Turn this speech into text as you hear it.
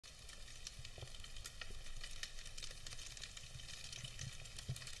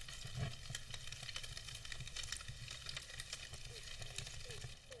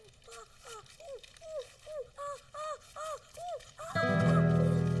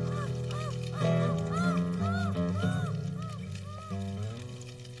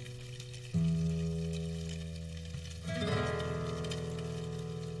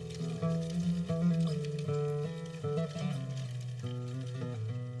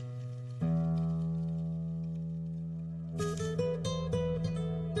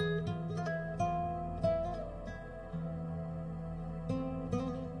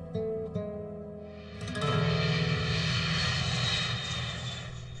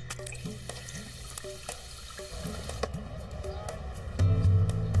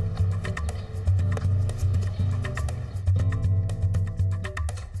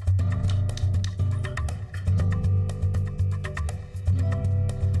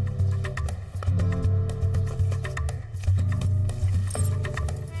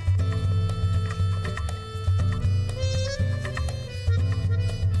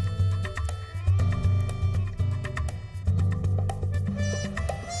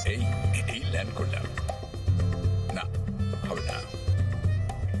এই এই ল্যান্ড করলাম। না হবে না,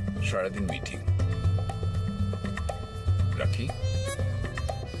 সারাদিন মিটিং। রাখি।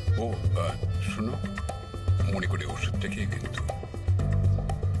 ও শোনো, মনে করে ওষুধটা খেয়ে কিন্তু।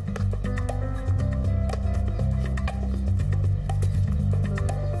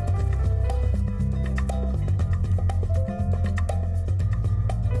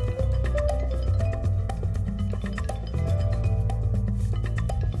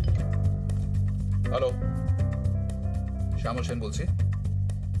 হ্যালো, শ্যামল সেন বলছি।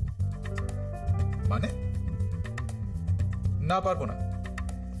 মানে? না, পারবো না।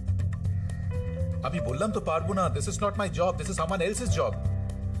 আমি বললাম তো পারবো না। This is not my job, this is someone else's job.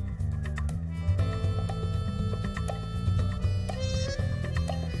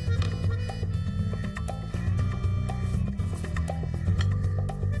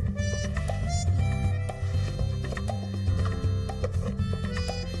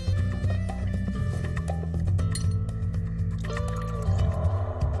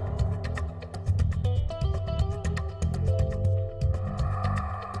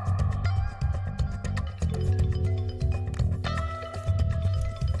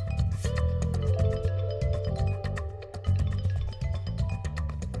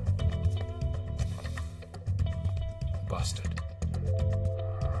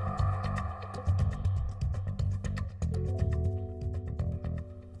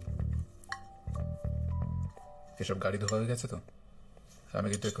 এসব গাড়ি ধোয়া হয়ে গেছে তো, আমি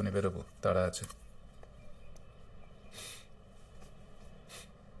কিন্তু এক্ষুনি বেরোবো, তারা আছে।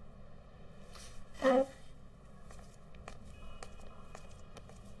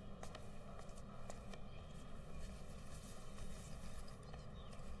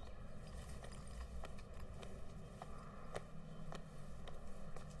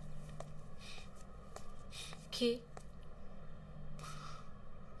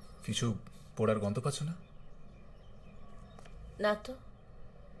 কিছু পোড়ার গন্ধ পাচ্ছ না? না তো।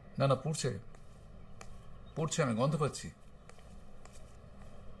 না না, পুড়ছে পুড়ছে, আমি গন্ধ পাচ্ছি।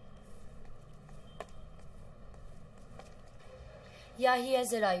 Yeah, he has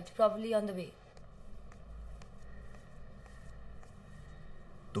arrived, probably on the way.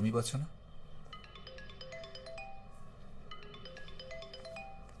 তুমি পাচ্ছ না?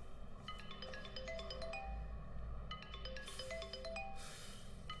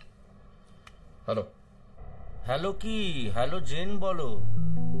 হ্যালো। হ্যালো কি? হ্যালো জেন বলো।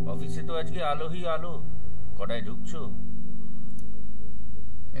 অফিসে তো আজকে আলোই আলো। কটায় ঢুকছো?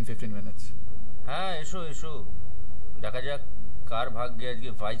 In 15 minutes. হ্যাঁ এসো এসো, দেখা যাক কার ভাগ্যে আজকে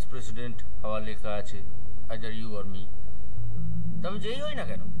ভাইস প্রেসিডেন্ট হওয়া লেখা আছে, আইদার ইউ অর মি। তবে যেই হয় না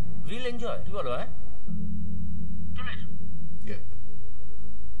কেন, উইল এনজয়। কি বলো? হ্যাঁ চলে এসো।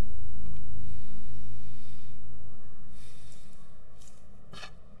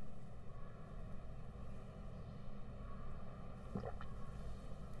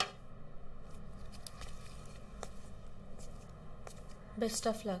 Best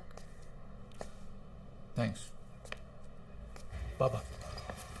of luck. Thanks. Baba.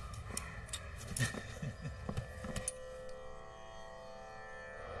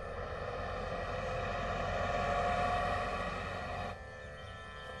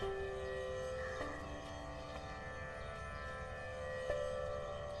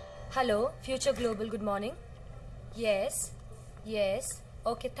 Hello, Future Global, good morning. Yes, yes.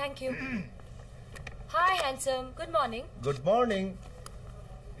 Okay, thank you. Hi, handsome. Good morning. Good morning.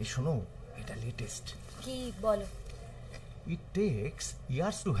 এই শোনো, এটা লেটেস্ট। কি বলো? It takes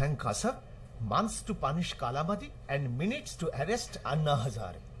years to hang Kasab, months to punish Kalamadi, and minutes to arrest Anna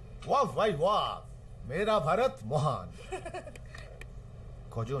Hazare. Wow, wow, wow! মেরা ভারত মহান।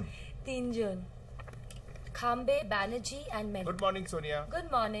 কজন? 3 জন। খাম্বে, Banerjee and Menon. Good morning, Sonia. Good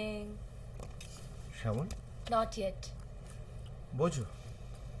morning. Shyamal? Not yet. বোঝো।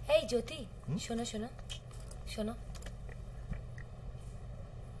 Hey, জ্যোতি, শোনো শোনো শোনো।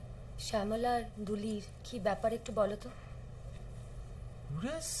 শ্যামল আর দুলির কি ব্যাপার একটু বলো তো।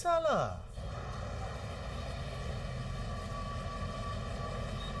 রে সালা,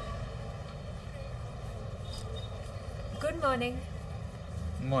 গুড মর্নিং।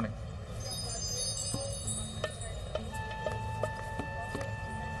 মর্নিং।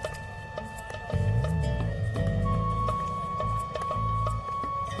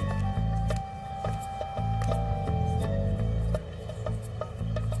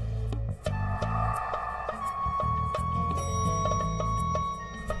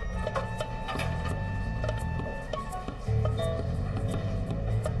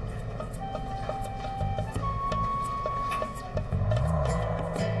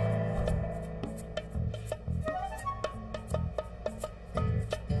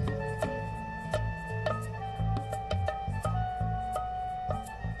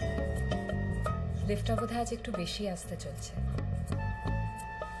 লিফটটা বোধহয় আজ একটু বেশি আসতে চলছে।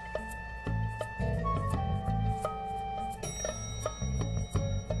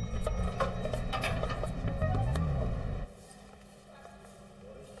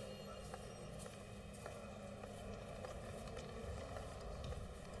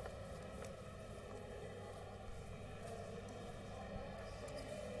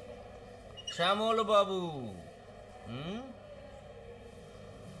 শ্যামল বাবু,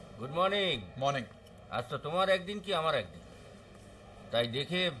 গুড মর্নিং। মর্নিং। আজ তো তোমার একদিন কি আমার একদিন, তাই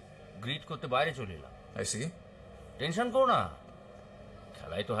দেখে গ্রিট করতে বাইরে চলে এলাম। I C. টেনশন করো না,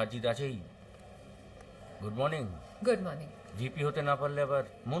 খেলায় তো হার জিত আছেই। Good morning. Good morning. VP হতে না পারলে আবার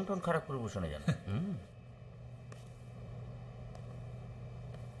মন টন খারাপ করে বসে না জানো।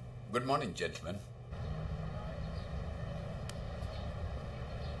 Good morning, gentlemen.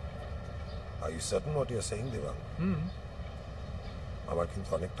 Are you certain what you're saying, Devang? আমার কিন্তু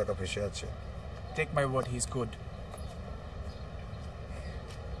অনেক টাকা ফেসে আছে। Take my word, he's good.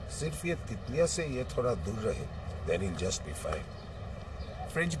 सिर्फ ये तितलिया से ये थोड़ा दूर रहे, then he'll just be fine.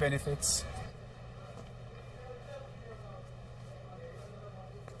 Fringe benefits.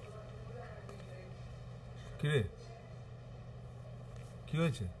 কিরে, কি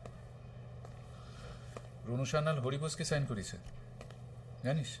হয়েছে? রুনু সান্যাল হরিবোসকে সাইন করেছে,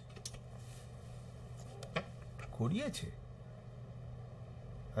 জানিস? করিয়েছে?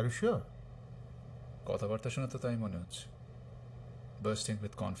 আর শিওর? কথাবার্তা শুনে তো তাই মনে হচ্ছে। Bursting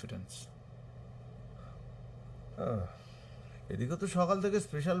with confidence. এদিকে তো সকাল থেকে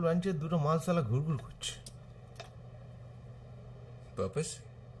স্পেশাল ব্রাঞ্চের দুটো মালসালা ঘুরঘুর করছে। পারপাস?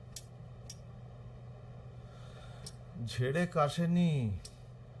 ঝেড়ে কাশেনি।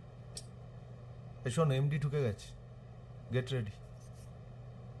 এসব এমডি ঢুকে গেছে, গেট রেডি।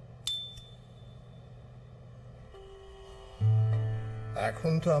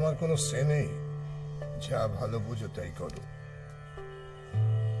 এখন তো আমার কোনো সে নেই, যা ভালো বুঝো তাই করো।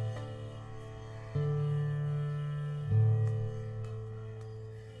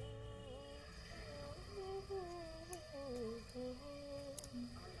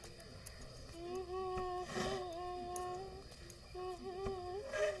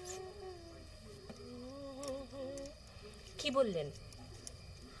 কি বললেন?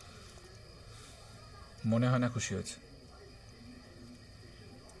 মনে হয় না খুশি হয়েছে।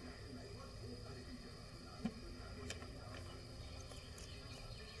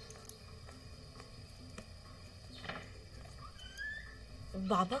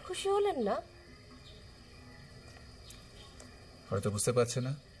 বাবা খুশি হলেন না? হয়তো বুঝতে পারছে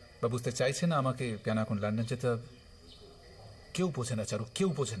না বা বুঝতে চাইছে না আমাকে কেন এখন লন্ডন যেতে হবে। কেউ বোঝে না চারু, কেউ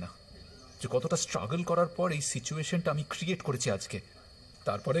বোঝে না যে কতটা স্ট্রাগল করার পর এই সিচুয়েশনটা আমি ক্রিয়েট করেছি আজকে।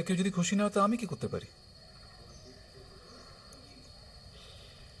 তারপরে কেউ যদি খুশি না হয় তো আমি কি করতে পারি?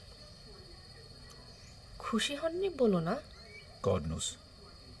 খুশি হননি বলো না। গড নোস।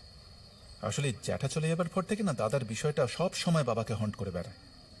 আসলে জ্যাঠা চলে যাবার পর থেকে না দাদার বিষয়টা সব সময় বাবাকে হন্ট করে বেড়ায়।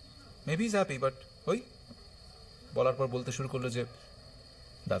 মেবি ইজ হ্যাপি, বাট ওই বলার পর বলতে শুরু করলো যে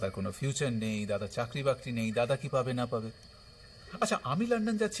দাদার কোনো ফিউচার নেই, দাদা চাকরি বাকরি নেই, দাদা কি পাবে না পাবে। আচ্ছা, আমি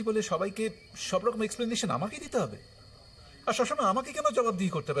লন্ডন যাচ্ছি বলে সবাইকে সব রকম এক্সপ্লেনেশন আমাকে দিতে হবে? আর সবসময় আমাকে কেন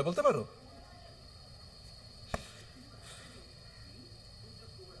জবাবদিহি করতে হবে বলতে পারো?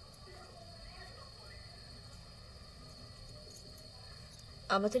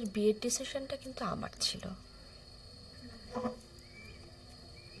 আমাদের বিয়ের ডিসিশনটা কিন্তু আমার ছিল।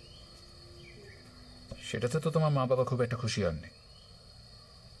 সেটাতে তো তোমার মা বাবা খুব একটা খুশি হননি।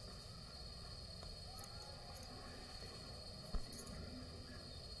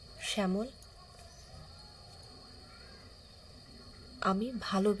 শ্যামল, আমি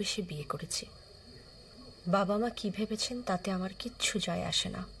ভালোবেসে বিয়ে করেছি। বাবা মা কি ভেবেছেন তাতে আমার কিচ্ছু যায় আসে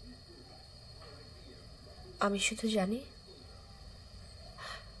না। আমি শুধু জানি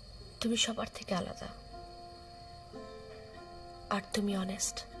তুমি সবার থেকে আলাদা, আর তুমি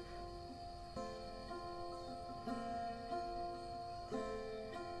honest.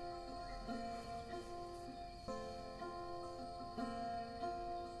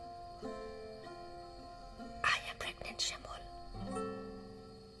 I am pregnant, Shyamal.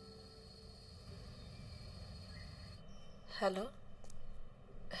 Hello,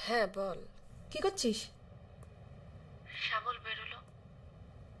 হ্যাঁ বল। কি করছিস? শ্যামল বেরোলো।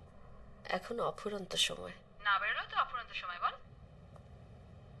 এখন অফুরন্ত সময়। না বেরোলো তো অফুরন্ত সময়। বল,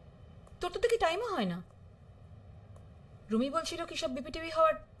 তোর তো দেখি টাইমও হয় না। রুমি বলছিল কি সব বিপিটিভি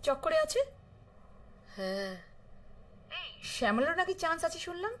হওয়ার চক্করে আছে। হ্যাঁ, এই শ্যামলের নাকি চান্স আছে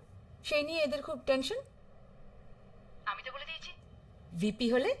শুনলাম, সেই নিয়ে এদের খুব টেনশন। আমি তো বলে দিয়েছি ভিপি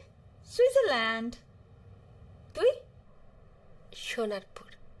হলে সুইজারল্যান্ড। তুই? সোনারপুর।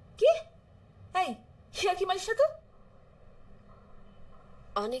 কি? এই হিয়া কি মালিস না তো?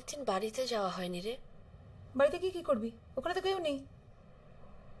 অনেকদিন বাড়িতে যাওয়া হয়নি রে। বাড়িতে কি কি করবি? ওখানে তো কেউ নেই।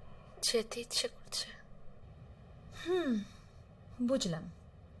 যেতে ইচ্ছে করছে। বুঝলাম।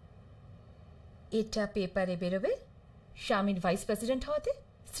 এটা পেপারে বেরোবে স্বামীর ভাইস প্রেসিডেন্ট হওয়াতে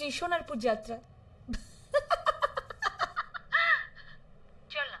শ্রী সোনারপুর যাত্রা।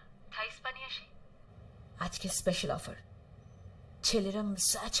 চল না থাইস পানি আসি। আজকে স্পেশাল অফার, ছেলেরা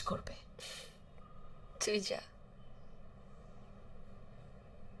ম্যাসাজ করবে। তুই যা,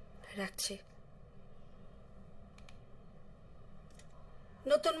 রাখছি।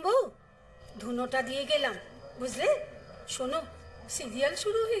 নতুন বউ, ধুনোটা দিয়ে গেলাম, বুঝলে? শোনো, সিরিয়াল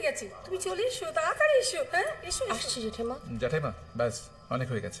শুরু হয়ে গেছে, তুমি চলে এসো, তাড়াতাড়ি এসো। হ্যাঁ এসো। আসছি জেঠিমা। জ্যাঠাইমা ব্যাস অনেক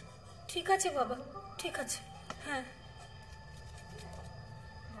হয়ে গেছে। ঠিক আছে বাবা, ঠিক আছে। হ্যাঁ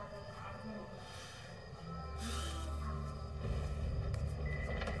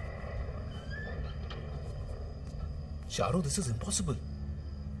চারু, দিস ইজ ইম্পসিবল।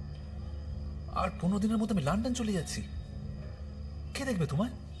 আর 15 দিনের মতো আমি লন্ডন চলে যাচ্ছি। কে দেখবে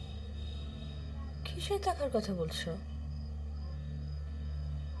তোমায়? কিসের টাকার কথা বলছো?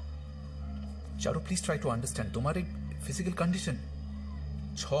 চারু, প্লিজ ট্রাই টু আন্ডারস্ট্যান্ড তোমার এই ফিজিক্যাল কন্ডিশন।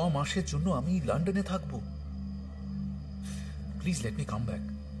 6 মাসের জন্য আমি লন্ডনে থাকবো। Please let me come back.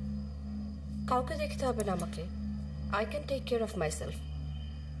 কাউকে দেখতে হবে না আমাকে। I can take care of my self.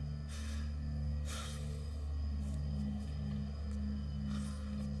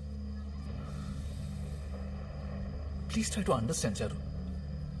 Please try to understand চারু।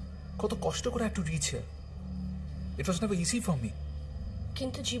 কত কষ্ট করে একটু rich here. It was never easy for me.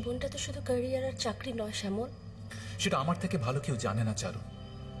 কিন্তু জীবনটা তো শুধু ক্যারিয়ার আর চাকরি নয় শ্যামল। সেটা আমার থেকে ভালো কেউ জানে না চারু।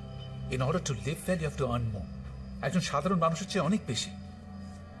 In order to leave will you have to earn মোর। একজন সাধারণ মানুষের চেয়ে অনেক বেশি।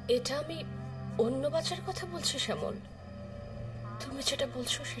 এটা আমি অন্য বাচ্চার কথা বলছি শ্যামল। তুমি যেটা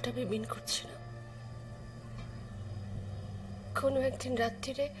বলছো সেটা আমি মিন করছি না। কোনো একদিন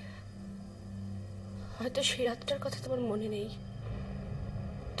রাত্রিরে, হয়তো সেই রাতটার কথা তোমার মনে নেই,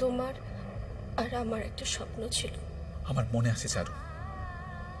 তোমার আর আমার একটা স্বপ্ন ছিল। আমার মনে আছে চারু,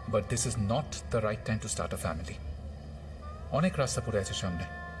 but this is not the right time to start a family. অনেক রাস্তা পড়ে আছে সামনে।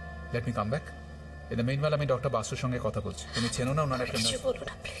 Let me come back. In the মেইনওয়াইল আমি ডক্টর বাসুর সঙ্গে কথা বলছি। তুমি চেনো না ওনার একটা কিছু বলো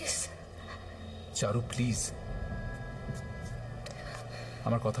না প্লিজ। চারু প্লিজ,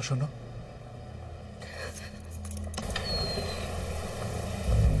 আমার কথা শোনো।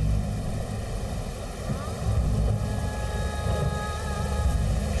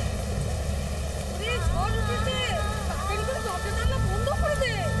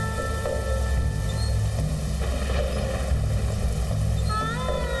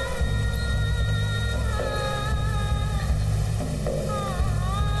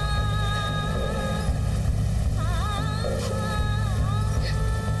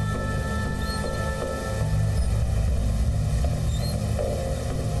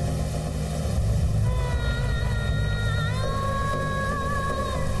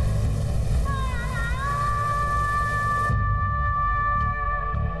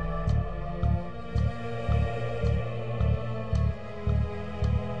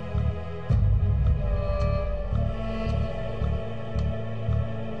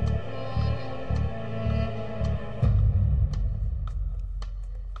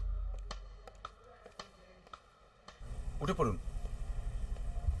 উঠে পড়ুন।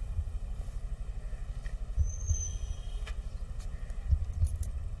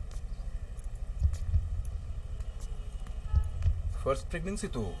 ফার্স্ট প্রেগন্যান্সি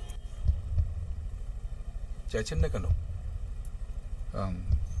তো, চাইছেন না কেন?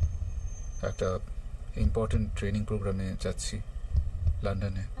 একটা ইম্পর্টেন্ট ট্রেনিং প্রোগ্রামে যাচ্ছি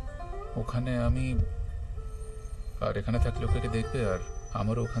লন্ডনে। ওখানে আমি আর এখানে থাকলে ওকে দেখবে, আর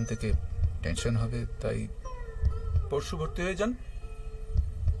আমারও ওখান থেকে টেনশন হবে। তাই পরশু ভর্তি হয়ে যান।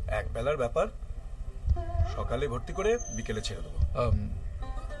 এক বেলার ব্যাপার, সকালে ভর্তি করে বিকেলে ছেড়ে দেবো।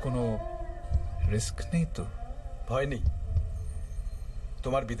 কোনো রিস্ক নেই তো? ভয় নেই,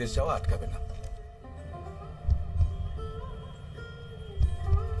 তোমার বিদেশ যাওয়া আটকাবে না।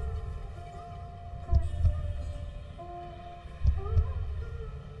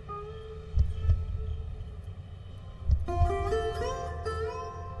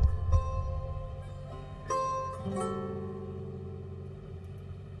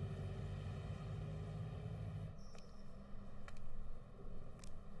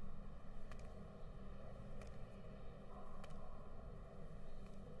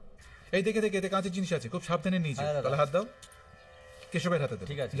 এই দেখে দেখে এতে কাঁচের জিনিস আছে, খুব সাবধানে নিয়ে যাও। তাহলে হাত দাও, কেশবের হাতে দাও।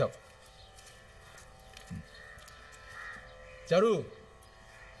 ঠিক আছে, যাও। চারু,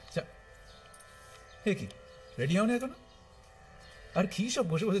 হে কি রেডি হও না এখনো? আর কি সব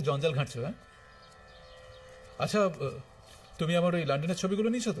বসে বসে জঞ্জাল ঘাঁটছো? হ্যাঁ আচ্ছা, তুমি আমার ওই লন্ডনের ছবিগুলো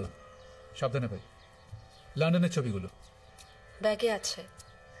নিয়েছো তো? সাবধানে ভাই, লন্ডনের ছবিগুলো ব্যাগে আছে।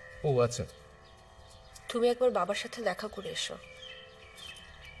 ও আচ্ছা, তুমি একবার বাবার সাথে দেখা করে এসো।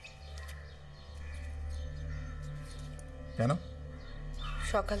 কেন?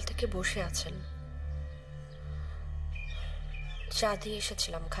 সকাল থেকে বসে আছেন, চা দিয়ে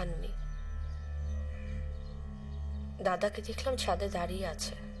এসেছিলাম, খাননি। দাদাকে দেখলাম ছাদে দাঁড়িয়ে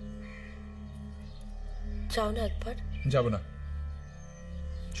আছে, যাও না একবার? যাব না,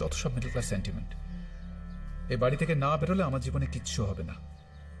 যত সব মিডল ক্লাস সেন্টিমেন্ট। এই বাড়ি থেকে না বেরোলে আমার জীবনে কিচ্ছু হবে না।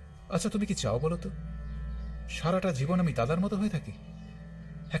 আচ্ছা, তুমি কি চাও বলো তো? সারাটা জীবন আমি দাদার মতো হয়ে থাকি,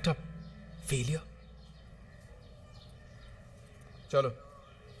 একটা ফেলিয়ার? চলো।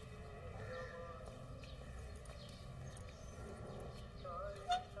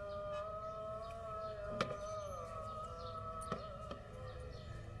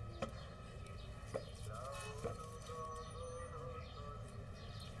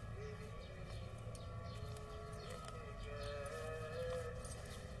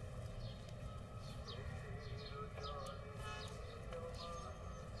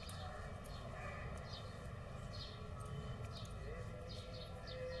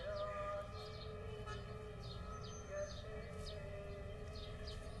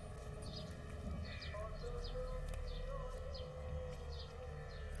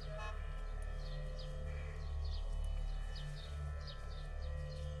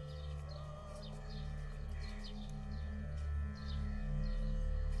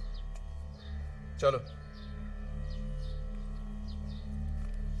 চলো।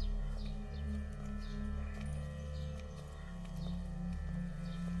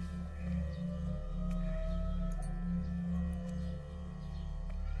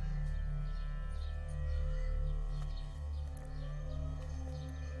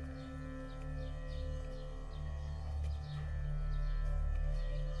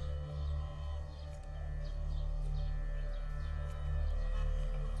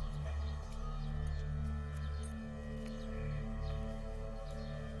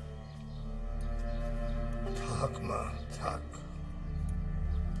 থাক মা, থাক।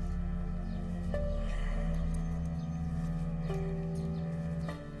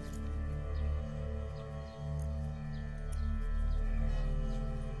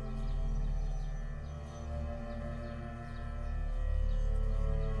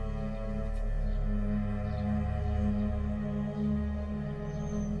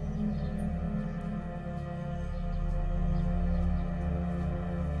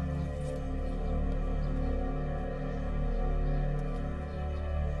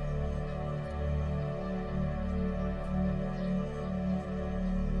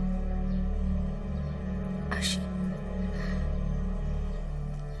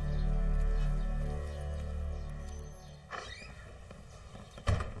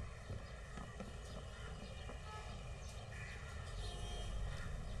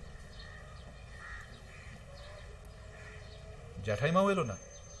 জ্যাঠাইমাও এলো না?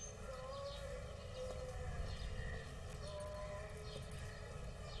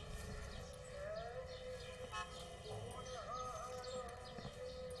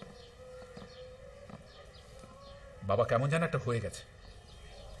 বাবা কেমন যেন একটা হয়ে গেছে।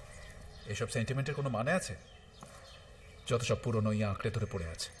 এসব সেন্টিমেন্টের কোনো মানে আছে? যত সব পুরনো ইয়ে আঁকড়ে ধরে পড়ে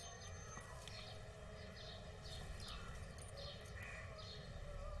আছে।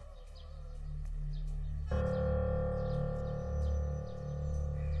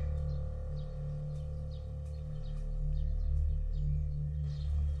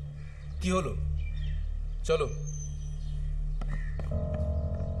 কি হলো? চলো।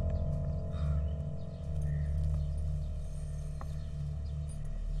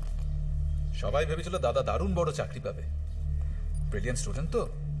 সবাই ভেবেছিল দাদা দারুণ বড় চাকরি পাবে, ব্রিলিয়ান্ট স্টুডেন্ট তো,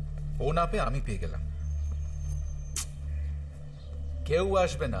 ও না পেয়ে আমি পেয়ে গেলাম। কেউ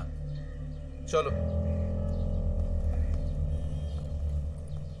আসবে না, চলো।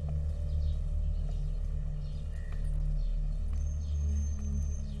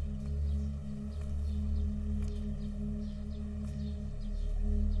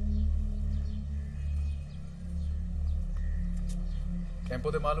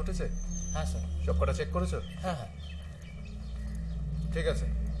 টেম্পোতে মাল উঠেছে? হ্যাঁ স্যার। সব কটা চেক করেছো? হ্যাঁ হ্যাঁ। ঠিক আছে,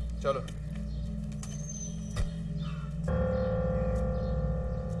 চলো।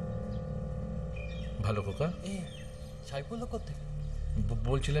 ভালো খোকা। সাইফুল্লাহ কোত্থেকে?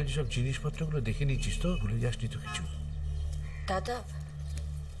 বলছিলাম যে সব জিনিসপত্রগুলো দেখে নিচ্ছিস তো, ভুলে যাসনি তো কিছু? দাদা।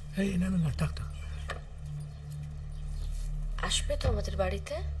 এই না না না, থাক থাক। আসবে তো আমাদের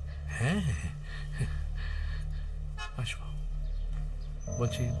বাড়িতে? হ্যাঁ হ্যাঁ আসবো।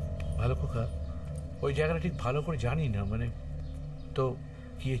 বলছি ভালো খোকা, ওই জায়গাটা ঠিক ভালো করে জানি না, মানে তো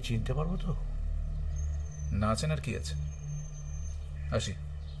গিয়ে চিনতে পারবো তো? না চেনার কি আছে, আসি।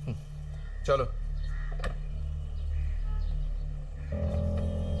 চলো।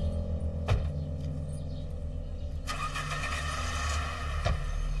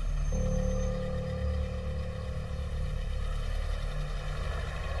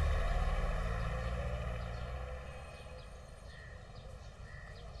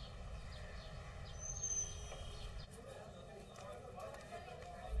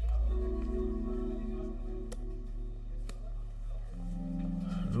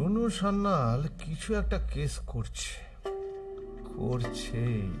 রুনু সান্যাল কিছু একটা কেস করছে,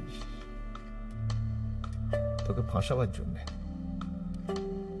 তোকে ফাঁসাবার জন্য।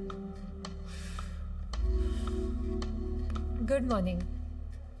 Good morning.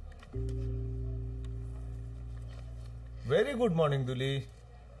 Very good morning দুলি।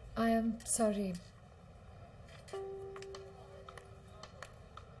 I am sorry.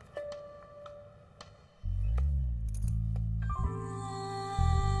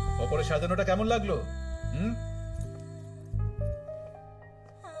 ওপরে সাজানোটা কেমন লাগলো?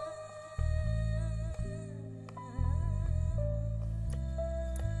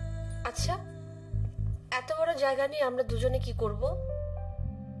 আচ্ছা, এত বড় জায়গা নিয়ে আমরা দুজনে কি করব?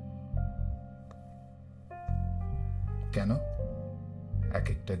 কেন? এক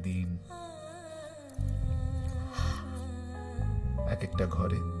একটা দিন, এক একটা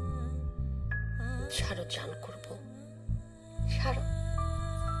ঘরে। ছাড়ো, চান করব। ছাড়ো।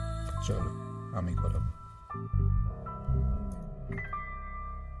 চলো, আমি করাবো।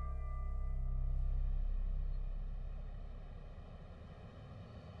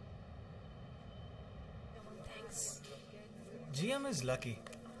 GM is lucky.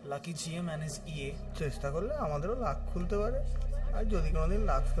 Lucky GM and his EA. চেষ্টা করলে আমাদেরও লাখ খুলতে পারে, আর যদি কোনোদিন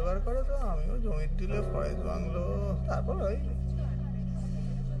লাখ ফেভার করে তো আমিও জমির দিলে ফরেস্ট বাংলো, তারপর ওই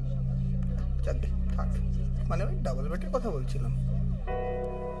চাকরি থাক। মানে ওই ডাবল বেডের কথা বলছিলাম।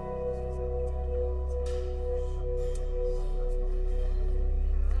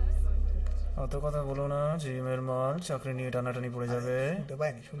 অত কথা বলো না, জিমের মাল চাকরি নিয়ে টানাটানি পড়ে যাবে।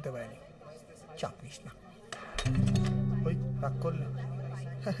 শুনতে পাইনি, চাপ নিস না। ওই রাগ করলে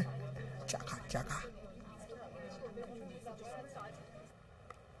চাকা চাকা।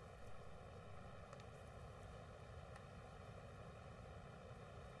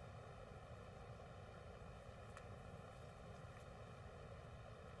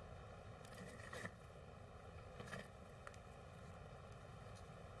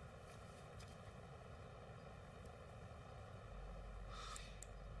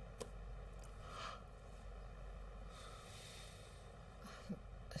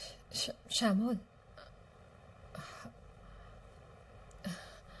 শ্যামল,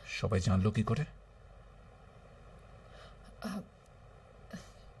 সবাই জানলো কি করে?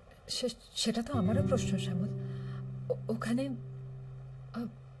 সেটা তো আমারও প্রশ্ন শ্যামল। ওখানে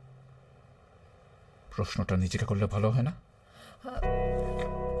প্রশ্নটা নিজেকে করলে ভালো হয় না?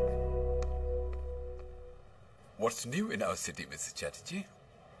 What's new in our city, Mrs. Chatterjee?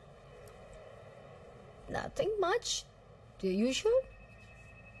 Nothing much. The usual.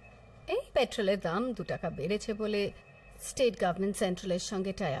 এই পেট্রোলের দাম 2 টাকা বেড়েছে বলে স্টেট গভর্নমেন্ট সেন্ট্রালের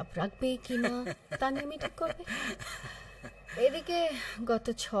সঙ্গে টাই আপ রাখবে কিনা তা নিয়ে মিটিং করবে। এদিকে গত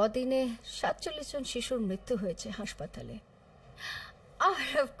 6 দিনে 47 জন শিশুর মৃত্যু হয়েছে হাসপাতালে। আর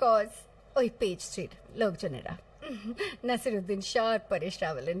অফকোর্স ওই পেজ স্ট্রিট লোকজনেরা নাসিরুদ্দিন শাহ আর পরেশ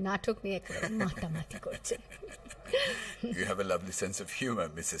রাওয়ালের নাটক নিয়ে একেবারে মাতামাতি করছে। You have a lovely sense of humor,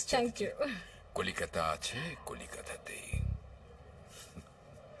 Mrs. Chatterjee. Thank you. Calcutta আছে, কলিকাতাতেই।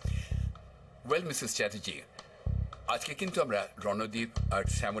 Well, Mrs. Chatterjee, আজকে কিন্তু আমরা রণদীপ আর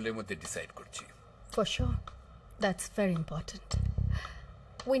শ্যামলের মধ্যে ডিসাইড করছি। For sure. That's very important.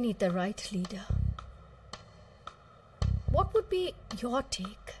 We need the right leader. What would be your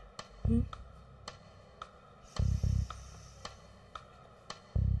take?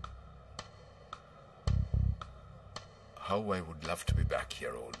 How I would love to be back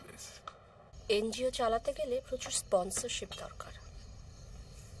here always. NGO চালাতে গেলে প্রচুর sponsorship দরকার,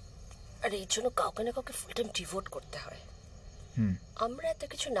 আর এই জন্য কাউকে না কাউকে ফুল টাইম ডিভোট করতে হয়। আমরা এত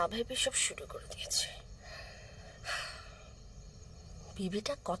কিছু না ভেবে সব শুরু করে দিয়েছি।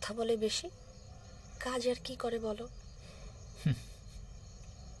 বিবিটা কথা বলে বেশি, কাজ আর কি করে বলো?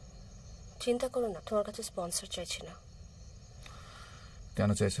 চিন্তা করো না, তোমার কাছে স্পন্সর চাইছি না। কেন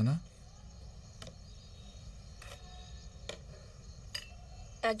চাইছো না?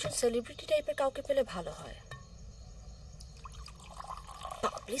 একজন সেলিব্রিটি টাইপের কাউকে পেলে ভালো হয়।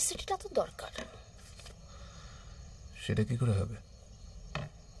 পাবলিসিটিটা তো দরকার। সেটা কি করে হবে?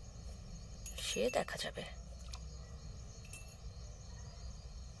 সে দেখা যাবে।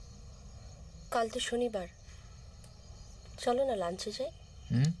 কাল তো শনিবার, চলো না লাঞ্চে যাই।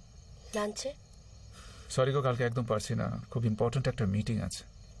 লাঞ্চে? সরি গো, কালকে একদম পারছি না, খুব ইম্পর্ট্যান্ট একটা মিটিং আছে।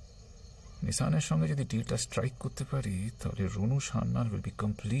 নিসানের সঙ্গে যদি ডিলটা স্ট্রাইক করতে পারি তাহলে Runu শান্নাল will be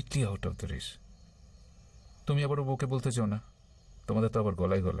completely out of the race. তুমি আবার বউকে বলতে চাও না, তোমাদের তো আবার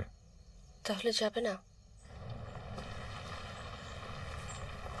গলায় গলায়। তাহলে যাবে না?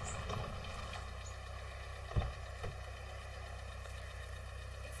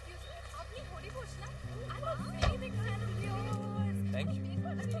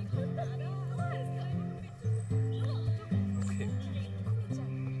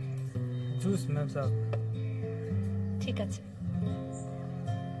 জুস ম্যাম সাহেব। ঠিক আছে।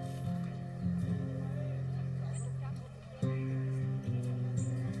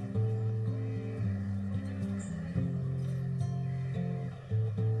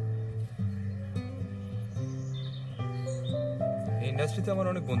 এই ইন্ডাস্ট্রিতে আমার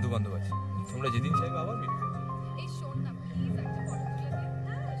অনেক বন্ধু বান্ধব আছে, তোমরা যেদিন চাইবে আবার মিট করবে।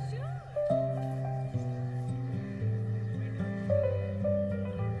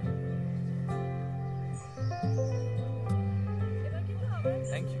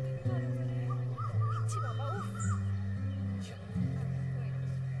 Thank you.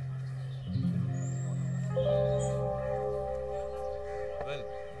 ওয়েল,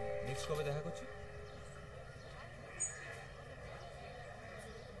 নেক্সট কবে দেখা করছি?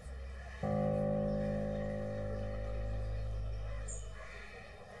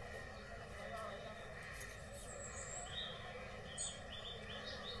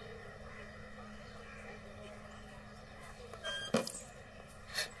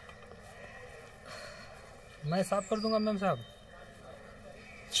 मैं साफ कर दूंगा मैम साहब।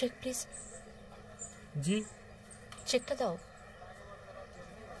 Check please. जी চেকটা দাও।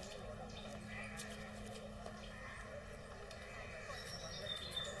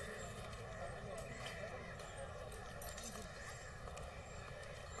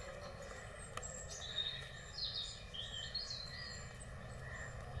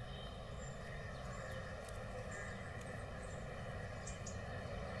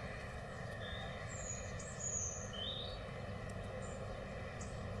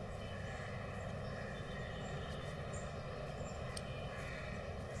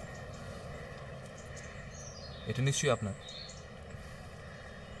 এটা নিশ্চয়ই আপনার।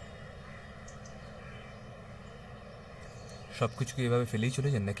 সবকিছু কি এভাবে ফেলেই চলে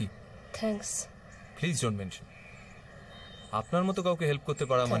যান নাকি? থ্যাঙ্কস। Please don't mention. আপনার মতো কাউকে হেল্প করতে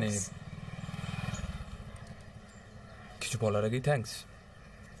পারা মানে কিছু বলার আগেই থ্যাঙ্কস।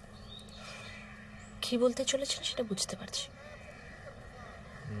 কি বলতে চলেছেন সেটা বুঝতে পারছি।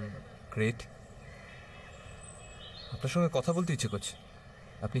 গ্রেট। আপনার সঙ্গে কথা বলতে ইচ্ছে করছে।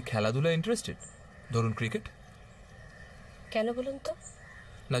 আপনি খেলাধুলায় ইন্টারেস্টেড? ধরুন ক্রিকেট। কেন বলুন তো?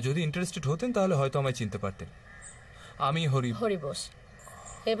 না, যদি ইন্টারেস্টেড হতেন তাহলে হয়তো আমায় চিনতে পারতেন। আমি হরি বোস।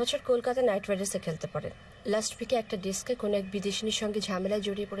 এবছর কলকাতা নাইট রাইডার্সে খেলতে পারেন। লাস্ট উইকে একটা ডেস্কে কোনো এক বিদেশিনীর সঙ্গে ঝামেলায়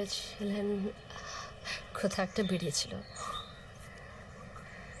জড়িয়ে পড়েছিলেন, কোথাও একটা বেরিয়েছিল।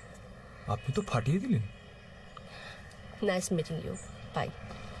 আপনি তো ফাটিয়ে দিলেন। Nice meeting you, by.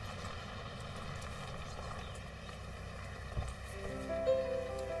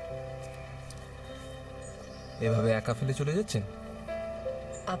 এভাবে একা ফেলে চলে যাচ্ছেন?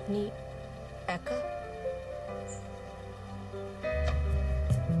 আপনি একা?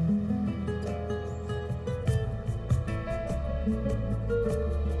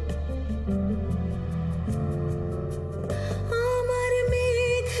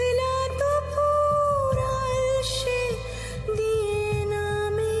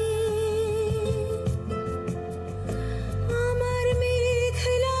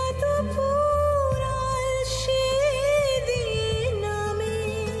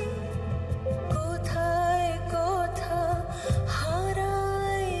 কোথায়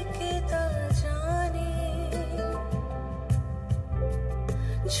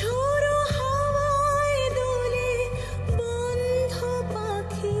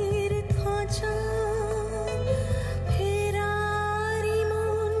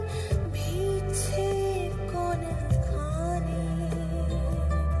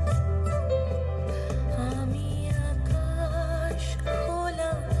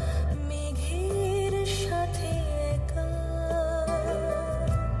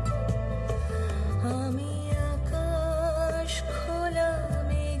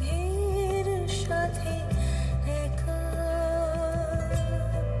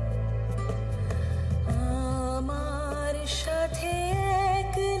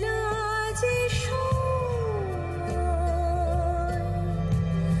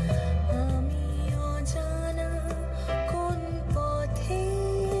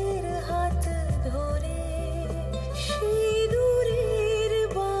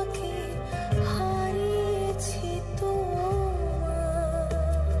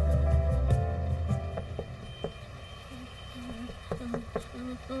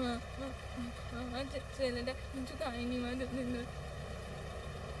ছেলেটা কিছু খায়নি মা দুদিন ধরে।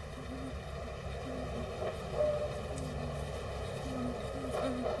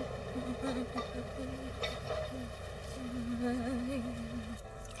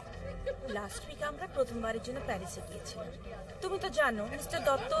 লাস্ট উইক আমরা প্রথমবারের জন্য প্যারিসে গিয়েছিলাম। তুমি তো জানো মিস্টার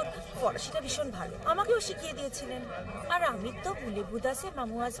দত্তর ফরাসিটা ভীষণ ভালো, আমাকেও শিখিয়ে দিয়েছিলেন। আর আমি তো ভুলে বুদাসে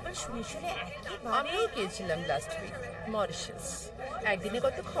মামু আসবেন শুনে শুনে একেবারে। আমিও গিয়েছিলাম লাস্ট উইক মরিশাস। একদিনে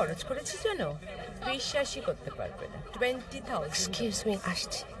কত খরচ করেছি জানো? বিশ্বাসই করতে পারবে না, 20,000। এক্সকিউজ মি,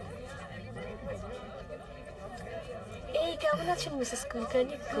 আসছি। এই কেমন আছেন মিসেস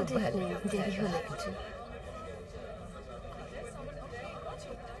কুলকার্নি? খুব ভালো। দেরি হলো কিছু?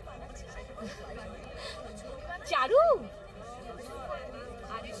 চারু,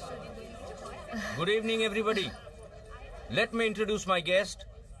 good evening everybody. Let me introduce my guest,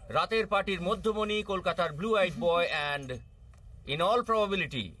 রাতের পার্টির মধ্যমণি, কলকাতার blue I'd boy and in all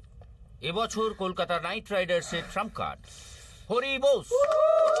probability এবছর কলকাতা নাইট রাইডার্সের Trump card, Hari Bose.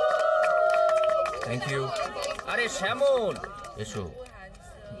 Thank you. আরে শ্যামল, এসো।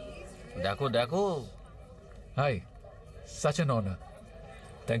 দেখো দেখো। High, such an honor.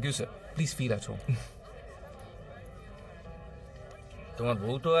 Thank you, sir. Please feel at home. তোমার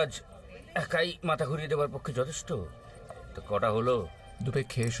বউ তো আজ একাই মাথা ঘুরিয়ে দেওয়ার পক্ষে যথেষ্ট। তো কটা হলো? দুপে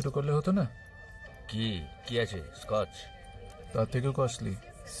খেয়ে শুরু করলে হতো না? কি কি আছে? স্কচ? তার থেকেও কস্টলি,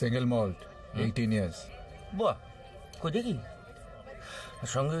 সিঙ্গেল মল্ট, 18 ইয়ার্স। বাহ, কই দেখি।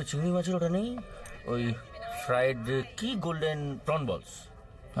 সঙ্গে চিংড়ি মাছের ওটা নেই? ওই ফ্রাইড কি গোল্ডেন প্রন বলস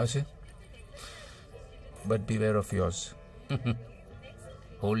আছে, but beware of years.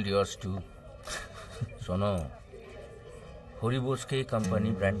 Hold years two. শোনো, হরিবোসকে কোম্পানি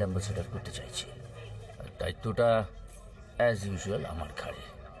ব্র্যান্ড অ্যাম্বাসেডর করতে চাইছে, আর দায়িত্বটা অ্যাজ ইউজুয়াল আমার ঘাড়ে।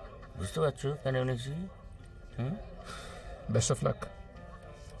 বুঝতে পারছো কেন এনেছি? Best of luck.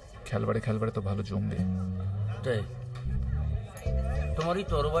 খেলবাড়ে তো ভালো জমবে। তাই তোমার এই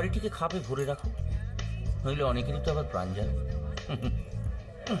তরবারিটিকে খাপে ভরে রাখো, নইলে অনেকেরই তো আবার প্রাণ যায়।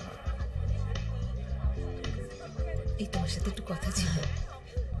 এই তোমার সাথে একটু কথা ছিল,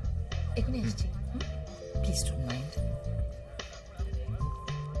 এখানে আসছি। Please don't mind.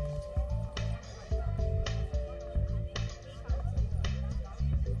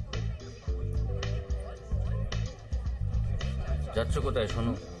 যাচ্ছ কোথায়?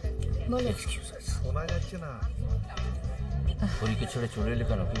 শোনো, বলো। শোনা যাচ্ছে না। হরিকে ছেড়ে চলে এলে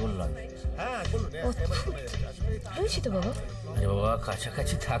কেন? কি বললাম? হ্যাঁ বলুন। রয়েছি তো বাবা। আরে বাবা,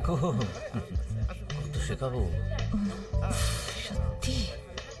 কাছাকাছি থাকো, তো শেখাবো। সত্যি?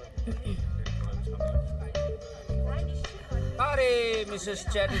 আরে Mrs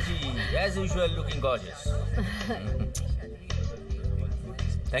Chatterjee, as usual looking gorgeous.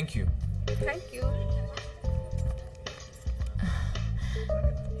 Thank you. Thank you.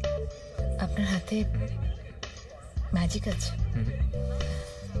 আপনার হাতে ম্যাজিক আছে।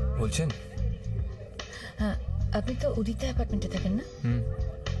 বলছেন? হ্যাঁ, আপনি তো উদিতা অ্যাপার্টমেন্টে থাকেন না?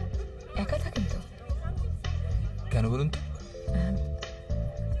 একা থাকেন তো? কেন বলুন তো?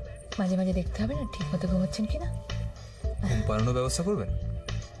 মাঝে মাঝে দেখতে হবে না ঠিক মতো ঘুমাচ্ছেন কিনা। ঘুম পাড়ানোর ব্যবস্থা করবেন?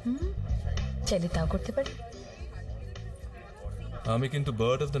 চাইলে তাও করতে পারি। আমি কিন্তু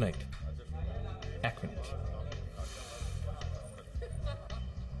বার্ড অফ দ্য নাইট। এক minute.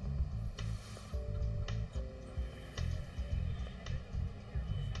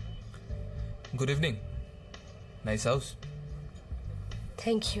 Good evening. Nice house.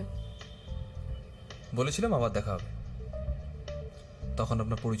 Thank you. বলেছিলাম আবার দেখা হবে, তখন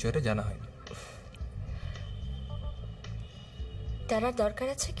আপনার পরিচয়টা জানা হয়নি। তার আর দরকার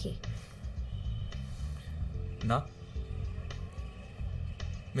আছে কি? না,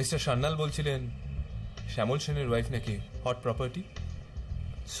 মিস্টার সান্যাল বলছিলেন শ্যামল সেনের ওয়াইফ নাকি hot property.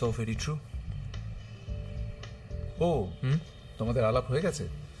 So very true. ও তোমাদের আলাপ হয়ে গেছে?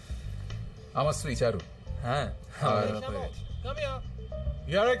 আমার স্ত্রী চারু। হ্যাঁ, আলাপ হয়ে গেছে।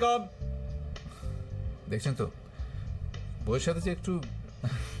 দেখছেন তো বইয়ের সাথে যে একটু।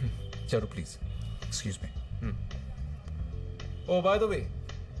 চারু please excuse me. O by the way,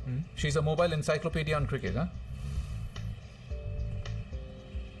 she is a mobile encyclopedia on cricket. হ্যাঁ,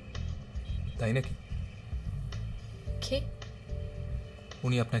 তাই নাকি? কে?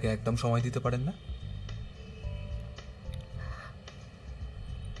 উনি আপনাকে একদম সময় দিতে পারেন না?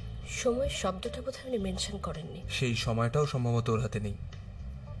 সময় শব্দটা বোধহয় উনি মেনশন করেননি। সেই সময়টাও সম্ভবত ওর হাতে নেই,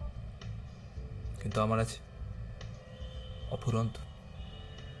 কিন্তু আমার আছে অফুরন্ত।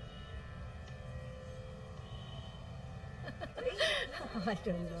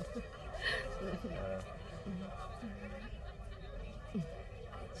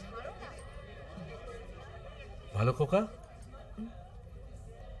 ভালো খোকা।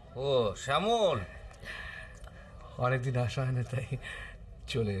 ও শ্যামল, অনেকদিন আসা হয় না, তাই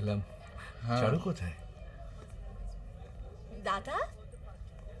চলে এলাম। চারু কোথায়? দাদা,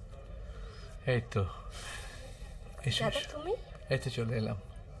 এই তো এসো। দাদা তুমি? এই তো চলে এলাম।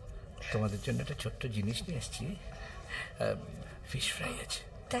 তোমাদের জন্য একটা ছোট্ট জিনিস নিয়ে এসছি, ফিশ ফ্রাই আছে।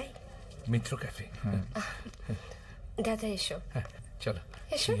 তাই? মিত্র ক্যাফে। দাদা এসো। হ্যাঁ চলো।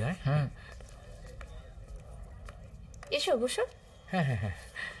 এসো। হ্যাঁ এসো, বসো। হ্যাঁ হ্যাঁ হ্যাঁ।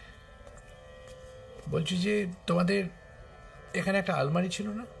 বলছি যে তোমাদের এখানে একটা আলমারি ছিল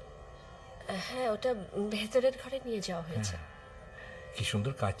না? হ্যাঁ, ওটা ভেতরের ঘরে নিয়ে যাওয়া হয়েছে। কি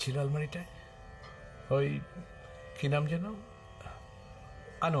সুন্দর কাজ ছিল আলমারিটায়। ওই কি নাম যেন?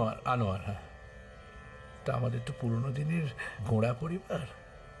 আনোয়ার। আনোয়ার, হ্যাঁ। তা আমাদের তো পুরোনো দিনের গোঁড়া পরিবার,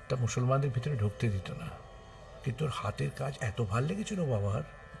 তা মুসলমানদের ভিতরে ঢুকতে দিত না, কিন্তু ওর হাতের কাজ এত ভাল লেগেছিল বাবার,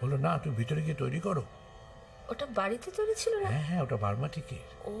 বললো না তুমি ভিতরে গিয়ে তৈরি করো। ওটা বাড়িতে তৈরি ছিল না? হ্যাঁ হ্যাঁ, ওটা বার্মা টিকের।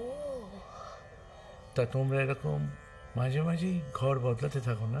 ও, তা তোমরা এরকম মাঝে মাঝেই ঘর বদলাতে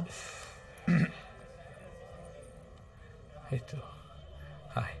থাকো না? এই তো।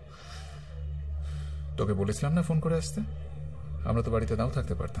 হাই, তোকে বলেছিলাম না ফোন করে আসতে? আমরা তো বাড়িতে নাও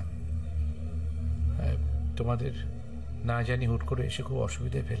থাকতে পারতাম। তোমাদের না জানি হুট করে এসে খুব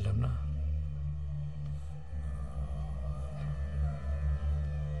অসুবিধায় ফেললাম না?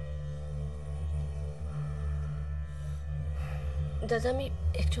 দাদা আমি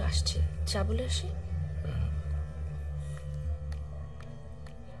একটু আসছি, চা বলে আসি।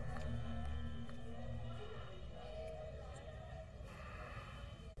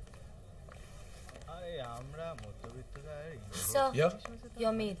 Sir,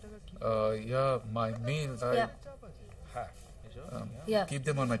 your meal. Yeah, my meals. Yeah. Yeah. Keep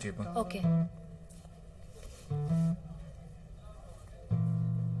them on my table. Okay.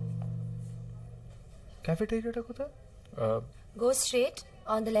 ক্যাফেটেরিয়াটা কোথায়? Go straight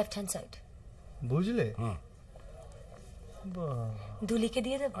on the left hand side. বুঝলে? দুলিকে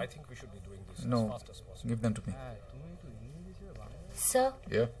দিয়ে দেব? I think we should be doing this No, as fast as possible. give them to me. Sir,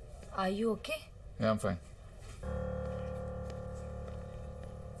 Yeah, are you okay? yeah, I'm fine.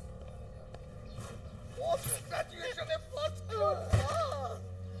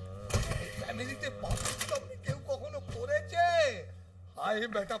 ফ্যামিলিতে বাস্তবনি কেউ কখনো করেছে? আয়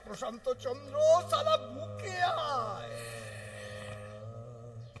বেটা প্রশান্ত চন্দ্র, সালা বুকে আয়।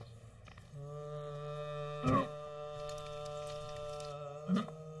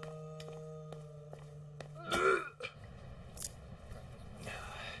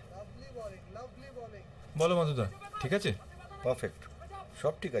 বলো মাধুদা, ঠিক আছে? পারফেক্ট,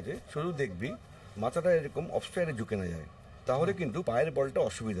 সব ঠিক আছে, শুধু দেখবি মাথাটা এরকম অফস্ট্রাইডে ঝুঁকে না যায়, তাহলে কিন্তু পায়ের বলটা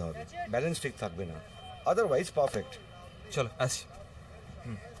অসুবিধা হবে, ব্যালেন্স ঠিক থাকবে না, আদারওয়াইজ পারফেক্ট। চলো আসি।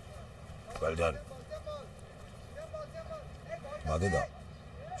 ওয়েল ডান মাধুদা,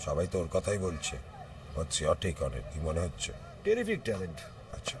 সবাই তো ওর কথাই বলছে। What's your take on it? কি মনে হচ্ছে? Terrific talent.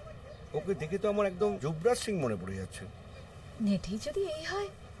 আচ্ছা, ওকে দেখে তো আমার একদম যুবরাজ সিং মনে পড়ে যাচ্ছে। নেটেই যদি এই হয়,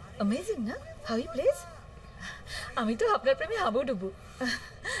 অ্যামেজিং না হাউ হি প্লেজ? আমি তো আপনার প্রেমে হাবুডুবু।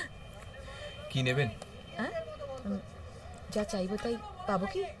 কি নেবেন? যা চাইবো তাই পাবো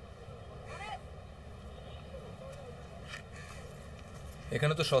কি?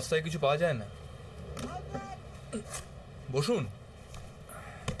 এখানে তো সস্তায় কিছু পাওয়া যায় না। বসুন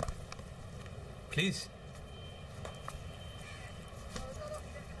প্লিজ।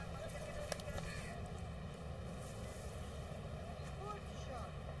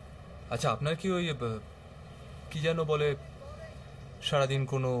 আচ্ছা, আপনার কি ওই কি যেন বলে, সারাদিন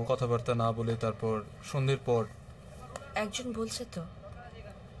কোনো কথাবার্তা না বলে তারপর সন্ধ্যের পর? একজন বলছে তো।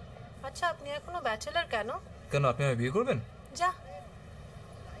 আচ্ছা, আপনি এখনো ব্যাচেলর কেন? কেন, আপনি আমায় বিয়ে করবেন? যা।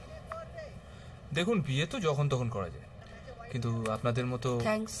 দেখুন, বিয়ে তো যখন তখন করা যায়, কিন্তু আপনাদের মতো।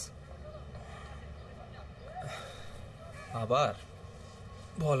 থ্যাঙ্কস। আবার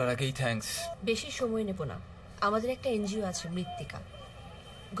বলার আগেই থ্যাঙ্কস। বেশি সময় নেব না। আমাদের একটা এনজিও আছে, মৃত্তিকা।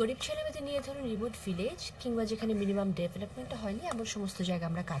 গরিব ছেলেমেয়েদের নিয়ে ধরুন রিমোট ভিলেজ কিংবা যেখানে মিনিমাম ডেভেলপমেন্ট হয়নি এমন সমস্ত জায়গায়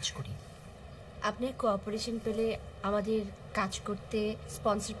আমরা কাজ করি। আপনার কোঅপারেশন পেলে আমাদের কাজ করতে,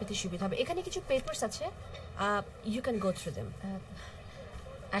 স্পন্সর পেতে সুবিধা হবে। এখানে কিছু পেপারস আছে, you can go through them.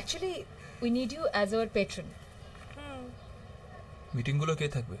 Actually we need you as our patron. মিটিংগুলো কে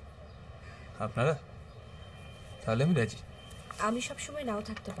থাকবে? আপনারা? তাহলে আমি রাজি। আমি সবসময় নাও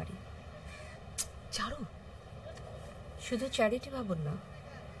থাকতে পারি। চারু, শুধু চ্যারিটি ভাবুন না,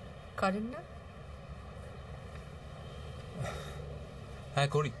 করেন না? হ্যাঁ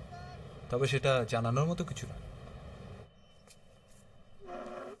করি, তবে সেটা জানানোর মতো কিছু না।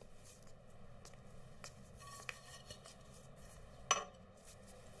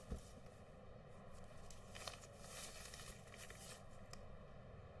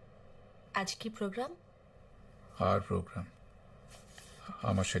 আজ কি প্রোগ্রাম? আর প্রোগ্রাম,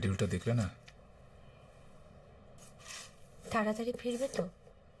 আমার শিডিউলটা দেখলে না? তাড়াতাড়ি ফিরবে তো?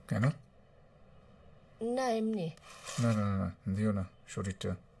 কেন? না এমনি। না না না, দিও না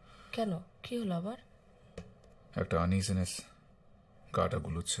শরীরটা। কেন, কি হলো আবার? একটা আনইজিনেস, গাটা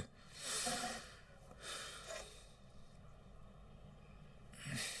গুলোচ্ছে।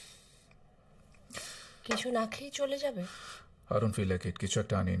 কিছু না খেয়ে চলে যাবে? I don't feel like it. কিছু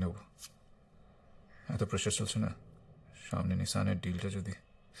একটা আনিয়ে নেব। এত প্রেশার চলছে না, সামনে নিসানের ডিলটা যদি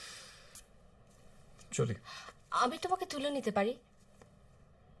চলি। আমি তোমাকে তুলে নিতে পারি,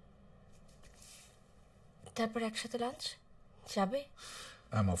 তারপর একসাথে লাঞ্চ যাবে?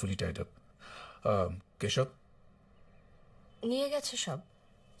 I'm awfully tied up. Keshab নিয়ে গেছে সব।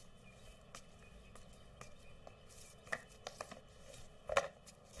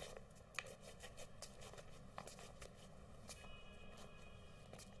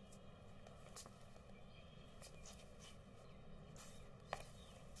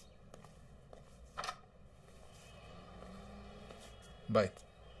 বাই।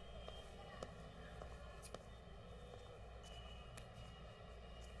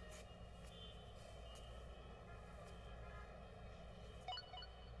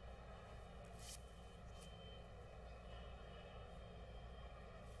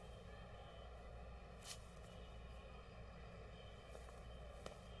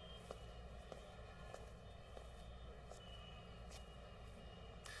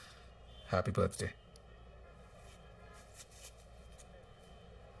 Happy birthday.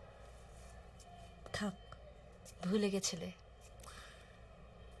 থাক, ভুলে গেছিলে।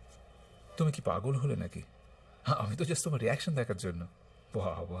 তুমি কি পাগল হলে নাকি? আমি তো জাস্ট তোমার রিয়াকশন দেখার জন্য।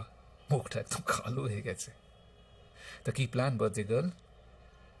 বাবা, মুখটা একদম কালো হয়ে গেছে। তা কি প্ল্যান বার্থডে গার্ল?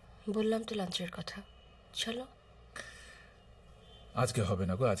 বললাম তো লাঞ্চের কথা, চলো। আজকে হবে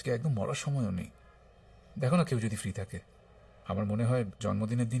না গো, আজকে একদম মরার সময়ও নেই। দেখো না কেউ যদি ফ্রি থাকে। আমার মনে হয়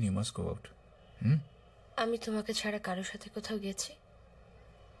জন্মদিনের দিন ইউ মাস্ট গো আউট। আমি তোমাকে ছাড়া কারোর সাথে কোথাও গেছি?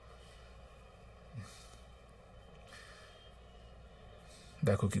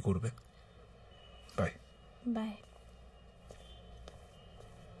 দেখো কি করবে। Bye bye.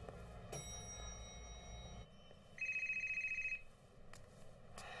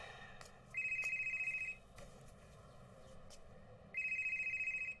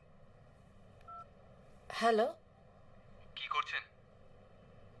 হ্যালো, কি করছেন?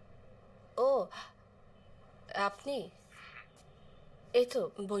 ও আপনি? এই তো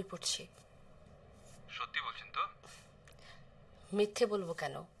বই পড়ছি। সত্যি বলছেন তো? মিথ্যে বলবো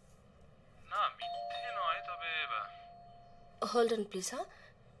কেন? না মিথ্যে নয়, তবে হোল্ড অন প্লিজ। হ্যাঁ,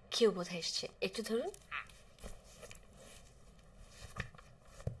 কেউ বোধহয় এসছে, একটু ধরুন।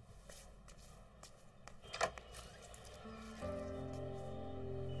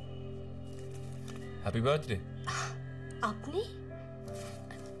 Happy birthday. আপনি?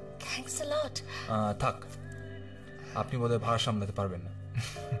 থ্যাঙ্কস আ লট। থাক, আপনি বোধহয় ভাড়া সামলাতে পারবেন না।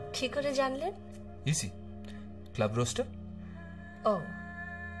 কি করে জানলেন? EC club roaster. ও,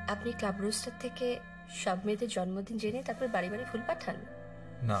 আপনি ক্লাব রোস্টার থেকে সব মেয়েদের জন্মদিন জেনে তারপর বাড়ি বাড়ি ফুল পাঠান?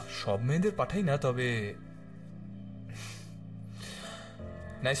 না, সব মেয়েদের পাঠাই না, তবে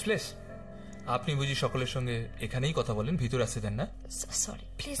নাইস প্লেস। আপনি বুঝি সকলের সঙ্গে এখানেই কথা বলেন, ভিতর আসতে দেন না? সরি,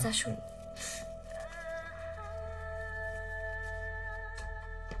 প্লিজ আসুন।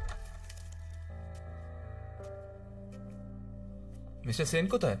 মিস্টার সেন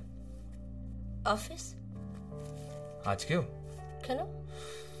কোথায়? অফিস। আজকেও? কেন?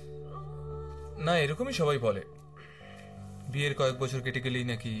 না, এরকমই সবাই বলে। বিয়ের কয়েক বছর কেটে গেলেই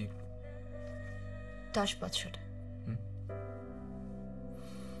নাকি 10 বছর।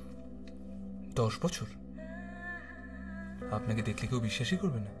 10 বছর? আপনাকে দেখলে কেউ বিশ্বাসই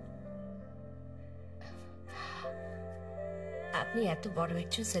করবে না। আপনি এত বড়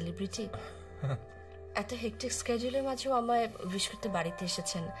একজন সেলিব্রিটি, এত হেক্টিক স্কেডিউলের মাঝেও আমায় উইশ করতে বাড়িতে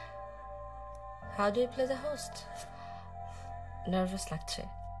এসেছেন। How do you play the host? Nervous লাগছে।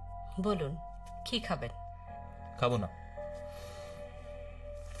 বলুন, কি খাবেন? খাবো না,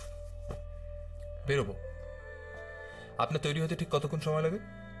 বেরোবো। আপনার তৈরি হতে ঠিক কতক্ষণ সময় লাগে?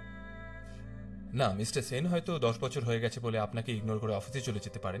 না, মিস্টার সেন হয়তো 10 বছর হয়ে গেছে বলে আপনাকে ইগনোর করে অফিসে চলে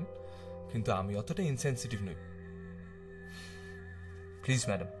যেতে পারেন, কিন্তু আমি অতটা ইনসেনসিটিভ নই। Please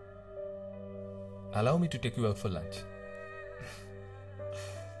madam, allow me to take you out for lunch.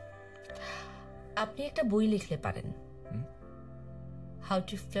 আপনি একটা বই লিখলে পারেন, how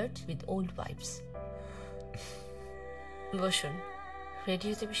to flirt with old wife's. বসুন,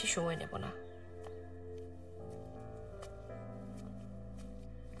 রেডিওতে বেশি সময় নেব না।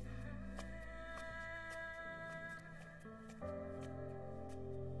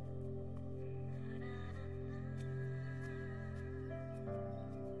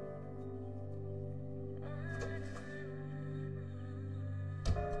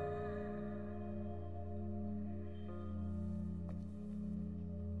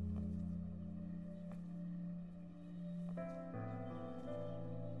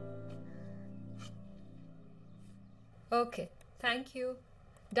 ওকে, থ্যাংক ইউ।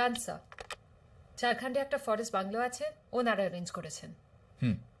 Done sir. ঝাড়খণ্ডে একটা ফরেস্ট বাংলো আছে, ওনারা অ্যারেঞ্জ করেছেন।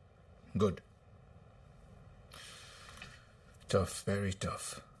 গুড। Tough, very tough.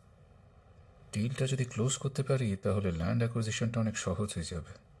 ডিলটা যদি ক্লোজ করতে পারি তাহলে ল্যান্ড অ্যাকুইজিশনটা অনেক সহজ হয়ে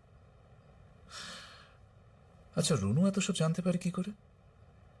যাবে। আচ্ছা, রুনু এত সব জানতে পারে কি করে?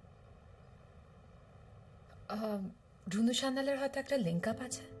 রুনু সান্যালের হয়তো একটা লিঙ্ক আপ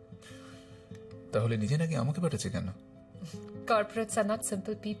আছে। তাহলে নিজে নাকি আমাকে পাঠাচ্ছে কেন? Corporates are not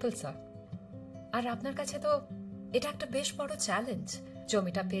simple people sir. আর আপনার কাছে তো এটা একটা বেশ বড় চ্যালেঞ্জ।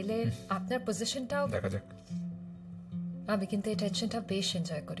 জমিটা পেলে আপনার পজিশনটাও দেখা যাক। আমি কিন্তু এই টেনশনটা বেশ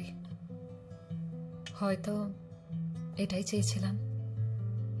এনজয় করি। হয়তো এটাই চেয়েছিলাম।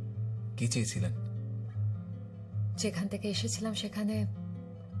 কি চেয়েছিলেন? যেখান থেকে এসেছিলাম সেখানে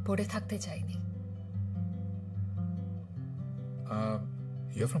পড়ে থাকতে চাইনি।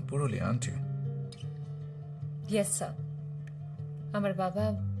 You're from Purulia, aren't you? Yes sir. আমার বাবা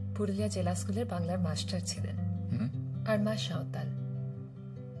পুরুলিয়া জেলা স্কুলের বাংলার মাস্টার ছিলেন, আর মা সাঁওতাল।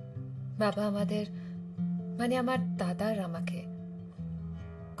 বাবা আমাদের, মানে আমার দাদার আমাকে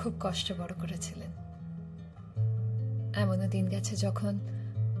খুব কষ্টে বড় করেছিলেন। এমনও দিন গেছে যখন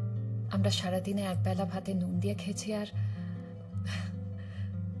আমরা সারাদিনে একবেলা ভাতে নুন দিয়ে খেয়েছি,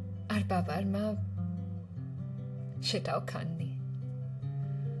 আর বাবার মা সেটাও খাননি।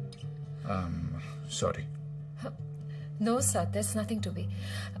 Sorry. No sir, there's nothing to be.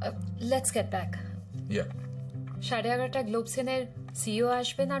 Let's get back. Yeah. 11:30 গ্লোবসেনের CEO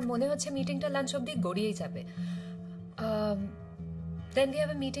আসবেন, আর মনে হচ্ছে মিটিংটা লাঞ্চ অবধি গড়িয়েই যাবে। Then we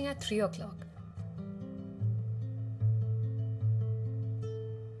have a meeting at 3 o'clock.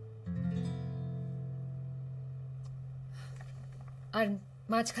 আর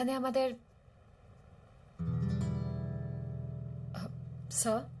মাঝখানে আমাদের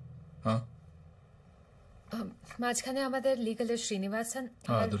স্যার, মাঝখানে আমাদের লিগালের Srinivasan.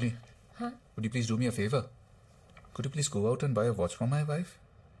 Duli. Huh? Would you please do me a favor? Could you please go out and buy a watch for my wife?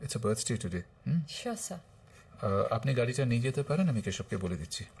 It's a birthday today. Sure, sir. আপনি গাড়িটা নিয়ে যেতে পারেন, আমি কেশবকে বলে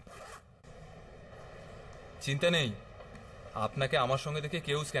দিচ্ছি। চিন্তা নেই, আপনাকে আমার সঙ্গে দেখে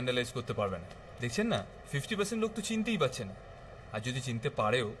কেউ স্ক্যান্ডালাইজ করতে পারবে না। দেখছেন না, 50% লোক তো চিনতেই পারছে না। আর যদি চিনতে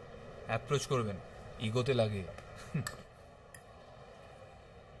পারেও অ্যাপ্রোচ করবেন, ইগোতে লাগে।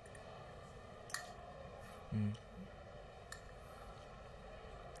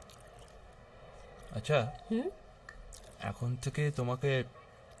 আচ্ছা, এখন থেকে তোমাকে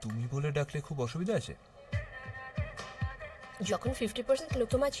তুমি বলে ডাকলে খুব অসুবিধা আছে? যখন 50% লোক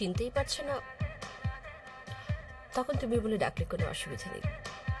তোমায় চিনতেই পারছে না, তখন তুমি বলে ডাকলে কোনো অসুবিধা নেই।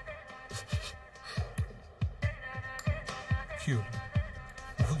 কি হলো?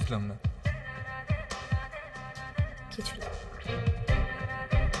 বুঝলাম না। কিছু না।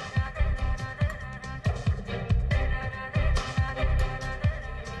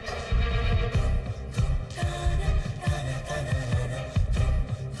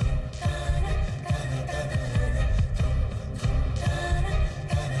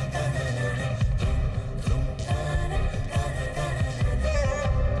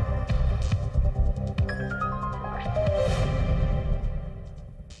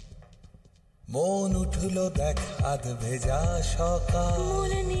 মন উঠলো দেখ আধ ভেজা সকাল,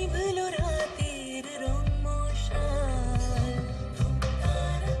 মন নিভলো রাতের রং মশাল,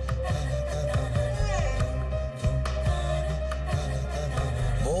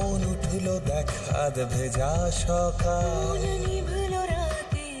 মন উঠলো দেখ আধ ভেজা সকাল, মন নিভলো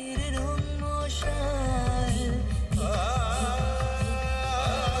রাতের রং মশাল।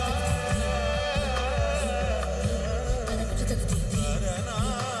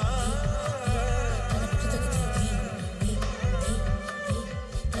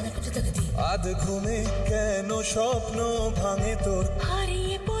 আধ ঘুমে কেন স্বপ্ন ভাঙে তোর,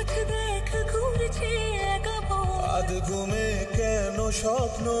 হারিয়ে পথ দেখ ঘুরছে একা পথ, আধ ঘুমে কেন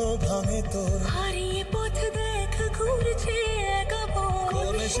স্বপ্ন ভাঙে তোর, হারিয়ে পথ দেখ ঘুরছে একা পথ,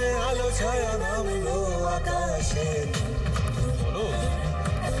 কোন সে আলো ছায়া নামলো আকাশে। বলো,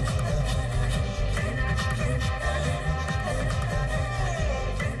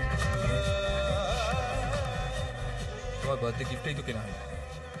 তোমার বার্থডে গিফটটাই তো কেনা হয়।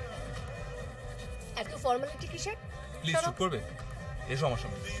 এত ফর্মালিটি কিসের? প্লিজ চুপ করবে, এসো আমার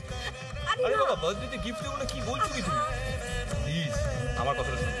সঙ্গে। আরে বাবা, বার্থডেতে গিফট দেবো না, কি বলছো কি তুমি? প্লিজ আমার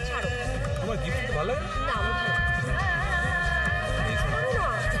কথাটা শোনো। তোমার গিফট ভালো লাগে না? আমার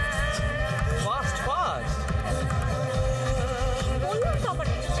ফাস্ট ফাস্ট বললাম তো আমার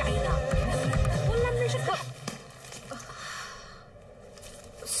কিছু চাই না, বললাম না এসব।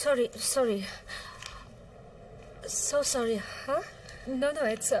 Sorry sorry, so sorry. হ্যাঁ, No,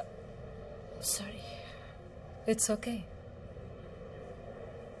 it's sorry. It's okay.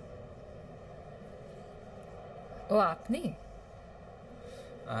 ও আপনি?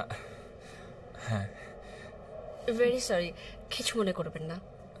 হ্যাঁ। ভেরি সরি, কিছু মনে করবেন না।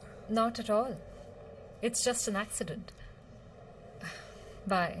 Not at all, it's just an accident.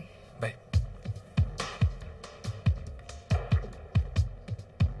 By. By.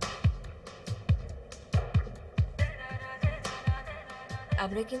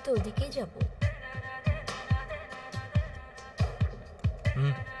 আমরা কিন্তু ওদিকেই যাব।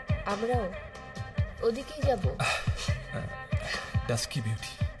 আমরাও ওদিকেই যাব। ডাস্কি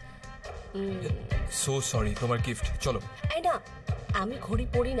বিউটি, সো সরি, তোমার গিফট। চলো। এই না, আমি ঘড়ি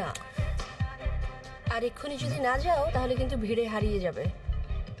পড়ি না, আর এক্ষুনি যদি না যাও তাহলে কিন্তু ভিড়ে হারিয়ে যাবে।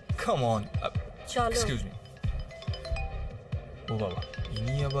 কাম অন, চলো। Excuse me. ও বাবা,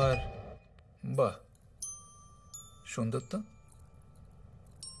 ইনি আবার। বাহ, সুন্দর তো।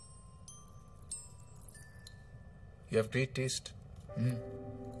 You have great taste.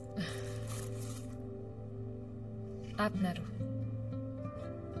 আপনারও।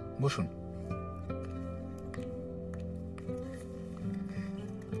 বসুন।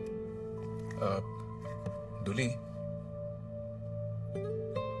 দুলি,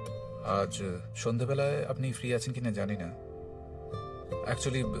 আজ সন্ধ্যাবেলায় আপনি ফ্রি আছেন কিনা জানি না।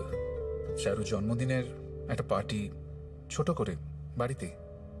 অ্যাকচুয়ালি চারু জন্মদিনের একটা পার্টি ছোট করে বাড়িতে।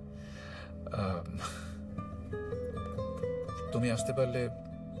 তুমি আসতে পারলে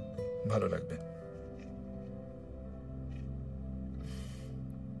ভালো লাগবে।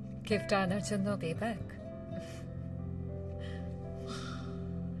 গিফট আনার জন্য পেব্যাক?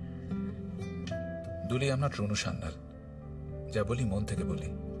 দুলি, আমরা রুনু সান্যাল, যা বলি মন থেকে বলি।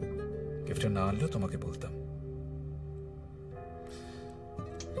 গিফটটা না আনলেও তোমাকে বলতাম।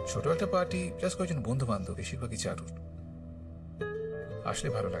 ছোট একটা পার্টি, জাস্ট কয়েকজন বন্ধু বান্ধব, বেশিরভাগই চারুর। আসলে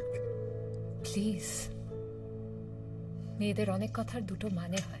ভালো লাগবে। প্লিজ। মেয়েদের অনেক কথার দুটো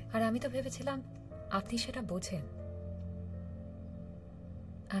মানে হয়, আর আমি তো ভেবেছিলাম আপনি সেটা বোঝেন।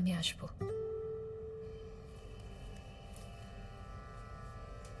 আমি আসবো।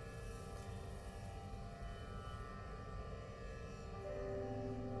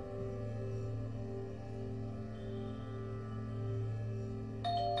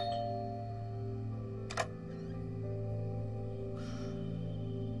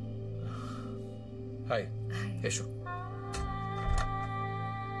 হাই, এসো।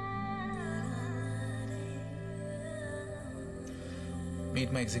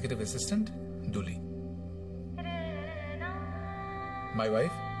 Meet my executive assistant, Duli. My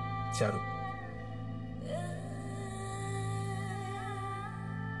wife, Charu.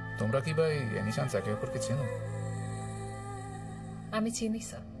 তোমরা কি ভাই এনি চান্স একে অপরকে চেনো? আমি চিনি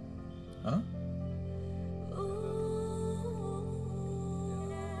স্যার। হ্যাঁ?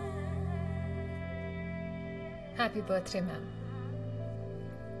 Happy birthday ma'am.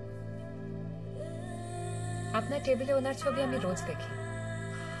 আপনার টেবিলে ওনার ছবি আমি রোজ দেখি।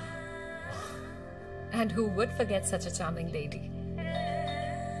 And who would forget such a charming lady?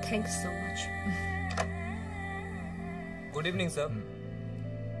 Thanks so much. Good evening, sir.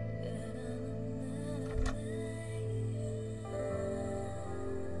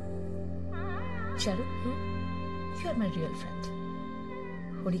 Charu, you are my real friend.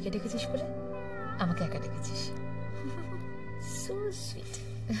 হরিকে ডেকেছিস বলে আমাকে একা ডেকেছিস। So sweet.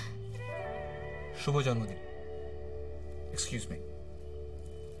 শুভ জন্মদিন। Excuse me.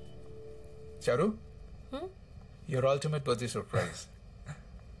 Charu? Your ultimate birthday surprise.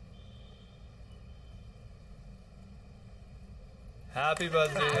 Happy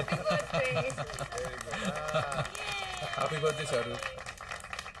birthday. Happy birthday, Charu.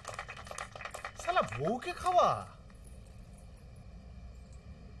 সালা বউকে খাওয়া।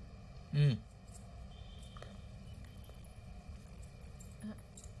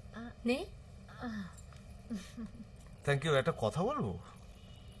 নে। Thank you. একটা কথা বলবো?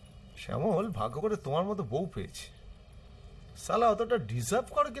 শ্যামল ভাগ্য করে তোমার মতো বউ পেয়েছে। সালা অতটা ডিজার্ভ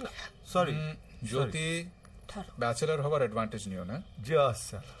করে কিনা। সরি জ্যোতি, ব্যাচেলর হওয়ার অ্যাডভান্টেজ নিও না। জাস্ট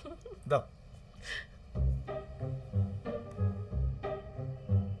সালা দাও।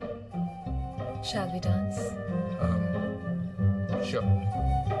 Shall we dance? Sure.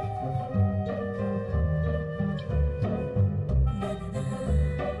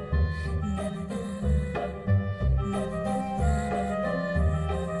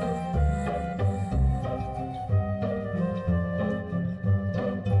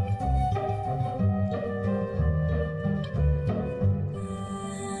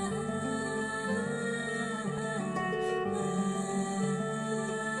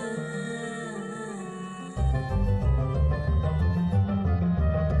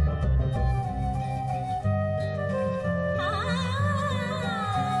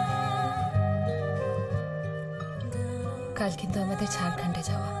 কাল কিন্তু আমাদের ঝাড়খণ্ডে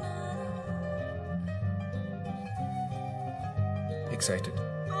যাওয়া। Excited?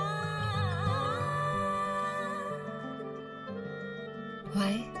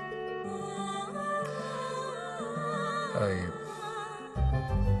 Why?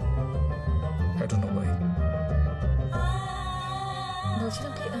 I don't know why.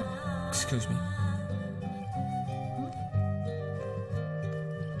 বলছিলাম কি Excuse me.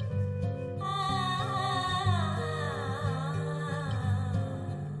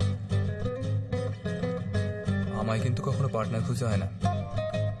 আমায় কিন্তু কখনো পার্টনার খুঁজে হয় না।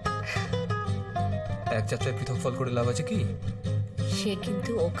 এক যাত্রায় পৃথক ফল করে লাভ আছে কি? সে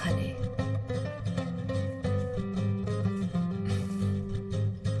কিন্তু ওখানে।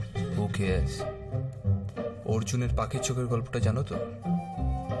 ওকে, অর্জুনের পাখির চোখের গল্পটা জানো তো?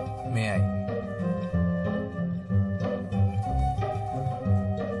 May I?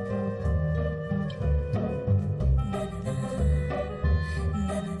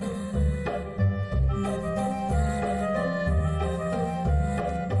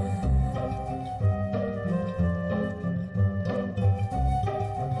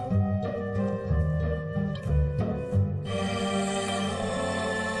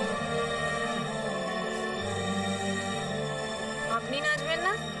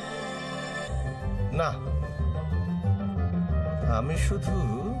 না, আমি শুধু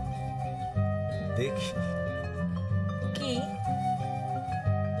দেখি। কি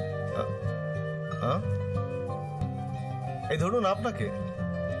এই ধরুন আপনাকে।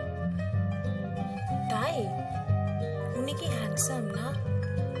 তাই? উনি কি হ্যান্ডসাম না?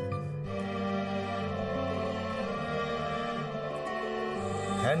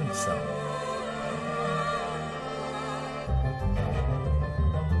 হ্যান্ডসাম?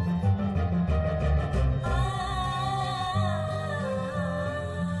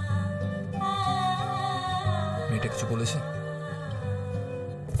 মেয়েটা কিছু বলেছে?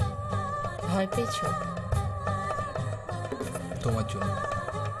 ভয় পেয়েছো? তোমার জন্য।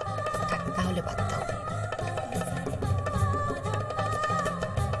 তাহলে বাদ দাও।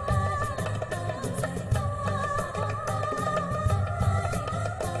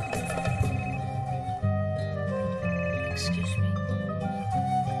 Excuse me.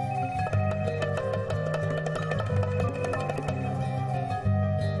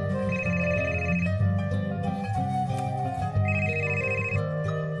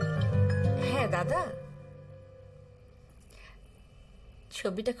 হ্যাঁ দাদা,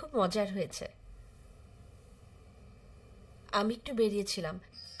 ছবিটা খুব মজার হয়েছে। আমি একটু বেরিয়েছিলাম,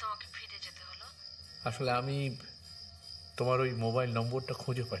 তোমাকে ফিরে যেতে হলো। আসলে আমি তোমার ওই মোবাইল নম্বরটা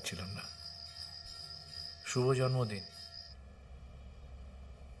খুঁজে পাচ্ছিলাম না। শুভ জন্মদিন।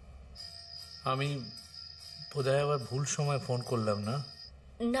 আমি বোধহয় আবার ভুল সময় ফোন করলাম না?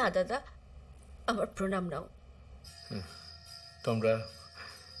 না দাদা, আমার প্রণাম নাও। তোমরা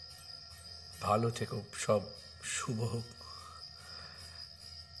ভালো থেকো, সব শুভ হোক।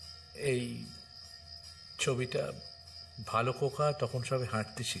 এই ছবিটা ভালো খোকা তখন সবে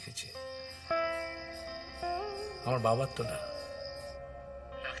হাঁটতে শিখেছে, আমার বাবার তো না।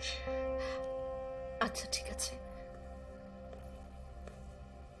 আচ্ছা ঠিক আছে।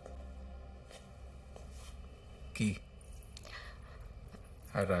 কি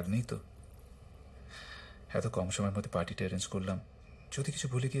আর রাগ নেই তো? এত কম সময়ের মধ্যে পার্টিটা অ্যারেঞ্জ করলাম, যদি কিছু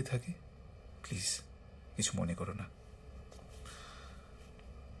ভুলে গিয়ে থাকি প্লিজ কিছু মনে করো না।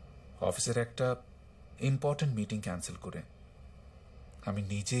 অফিসের একটা ইম্পর্টেন্ট মিটিং ক্যান্সেল করে আমি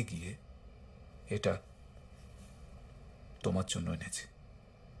নিজে গিয়ে এটা তোমার জন্য এনেছি,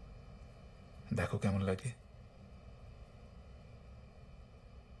 দেখো কেমন লাগে।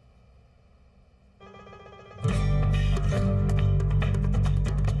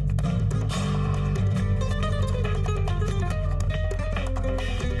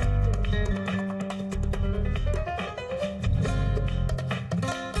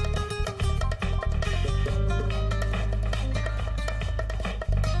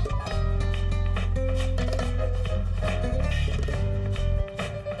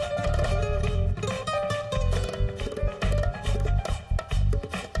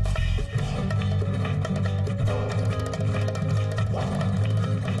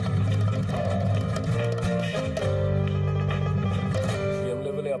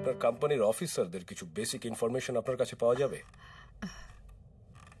 কোম্পানির অফিসারদের কিছু বেসিক ইনফরমেশন আপনার কাছে পাওয়া যাবে?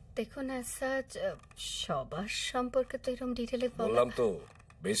 দেখুন সবার সম্পর্কে তো এরকম ডিটেলে বললাম তো,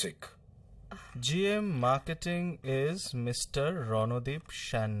 basic. GM Marketing is Mr. Ranodeep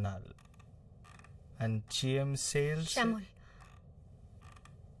Shannal and GM Sales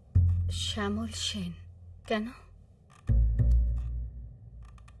শ্যামল সেন। কেন?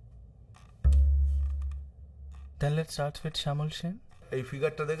 Then let's start with Shyamal Sen. এই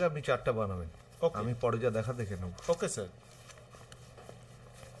ফিগারটা দেখে আপনি 4টা বানাবেন, আমি পরে যা দেখা দেখে নেব। Okay sir.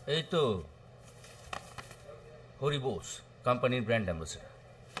 এই তো হরি বোস কোম্পানির ব্র্যান্ড অ্যাম্বাসেডর,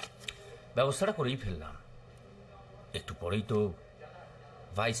 ব্যবস্থাটা করেই ফেললাম। একটু পরেই তো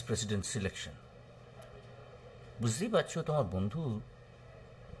ভাইস প্রেসিডেন্ট সিলেকশন, বুঝতেই পারছো তোমার বন্ধু।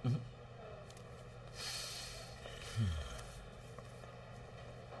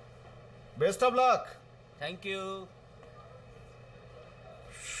 Best of luck. Thank you.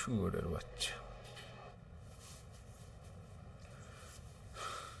 শুয়োরের বাচ্চা।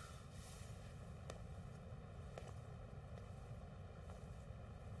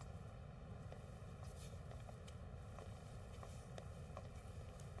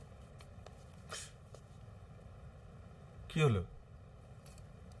 কি হলো?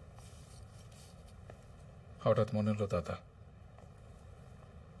 হঠাৎ মনে হলো দাদা।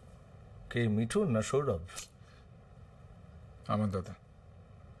 কে, মিঠুন না সৌরভ? আমার দাদা।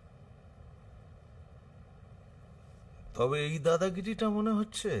 তবে এই দাদাগিরিটা মনে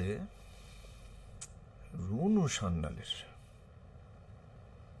হচ্ছে রুনু সান্যালের।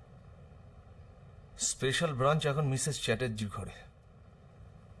 স্পেশাল ব্রাঞ্চ এখন মিসেস চ্যাটার্জির ঘরে।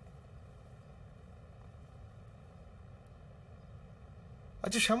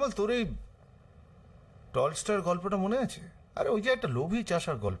 আচ্ছা শ্যামল, তোর এই টলস্টয়ের গল্পটা মনে আছে? আরে ওই যে একটা লোভী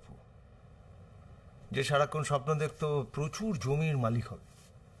চাষার গল্প, যে সারাক্ষণ স্বপ্ন দেখতো প্রচুর জমির মালিক হবে।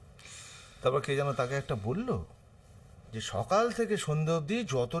 তারপর কে যেন তাকে একটা বলল যে সকাল থেকে সন্ধ্যা অবধি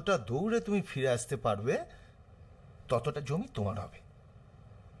যতটা দৌড়ে তুমি ফিরে আসতে পারবে ততটা জমি তোমার হবে।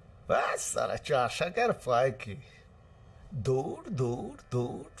 ব্যাস, সারা চাষাকে আর পায় কি? দৌড় দৌড়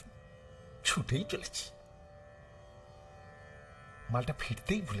দৌড়, ছুটেই চলেছি। মালটা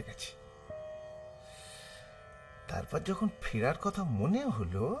ফিরতেই ভুলে গেছে। তারপর যখন ফেরার কথা মনে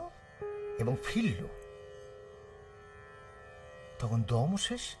হলো এবং ফিরল, তখন দমও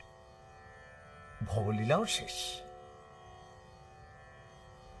শেষ, ভবলীলাও শেষ।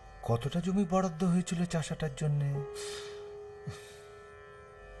 কতটা জমি বরাদ্দ হয়েছিল চাষাটার জন্য?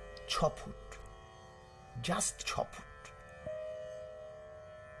 6 ফুট, জাস্ট 6 ফুট।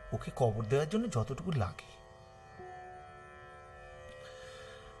 ওকে কবর দেওয়ার জন্য যতটুকু লাগে।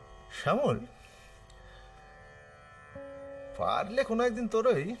 শ্যামল, পারলে কোনো একদিন তোর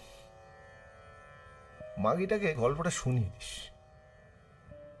ওই মাগিটাকে গল্পটা শুনিয়ে দিস।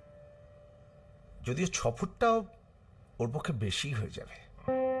 যদিও 6 ফুটটাও ওর পক্ষে বেশি হয়ে যাবে।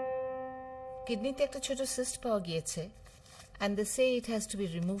 কিডনিতে একটা ছোট সিস্ট পাওয়া গিয়েছে, and they say it has to be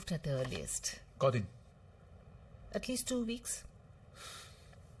removed at the earliest. কদিন? At least 2 weeks.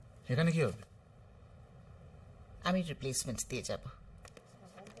 এখানে কি হবে? আমি রিপ্লেসমেন্ট দিয়ে যাব।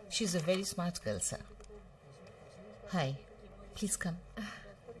 She is a very smart girl, sir. Hi, please come.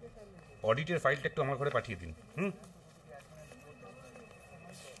 অডিটের ফাইলটা একটু আমার ঘরে পাঠিয়ে দিন।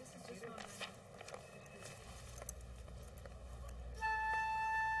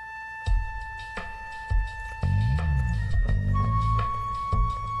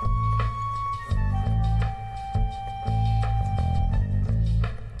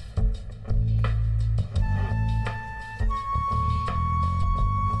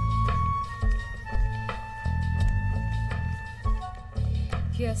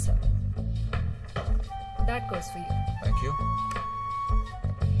 Here, sir. That goes for you. Thank you.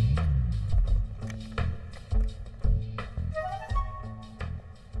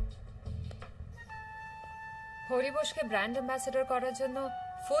 হরিবোসকে brand ambassador করার জন্য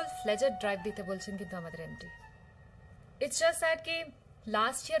ফুল ফ্লেজেড ড্রাইভ দিতে বলছেন কিন্তু আমাদের এমডি। ইটস জাস্ট দ্যাট কি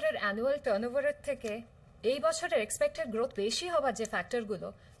লাস্ট ইয়ারের অ্যানুয়াল টার্নওভারের থেকে এই বছরের এক্সপেক্টেড গ্রোথ বেশি হবার যে ফ্যাক্টরগুলো,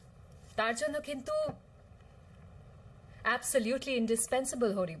 তার জন্য কিন্তু absolutely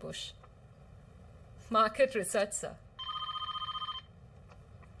indispensable হরিবোস market research, sir.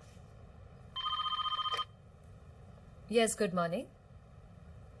 Yes, good morning.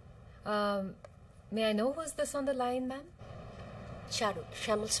 May I know who's this on the line, ma'am? Charu,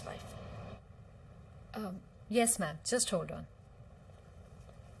 Shyamal's wife. Yes, ma'am. Just hold on.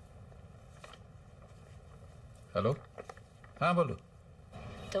 Hello, হ্যাঁ বলো।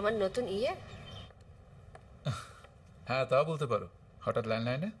 তোমার নতুন ইয়ে? হ্যাঁ, তাও বলতে পারো। হঠাৎ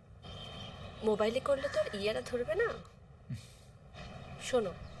ল্যান্ডলাইনে? মোবাইলে করলে তো আর ইয়েরা ধরবে না।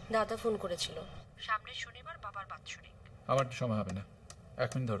 শোনো, দাদা ফোন করেছিল, সামনের শনিবার বাবার বাৎসরিক। আমার সময় হবে না,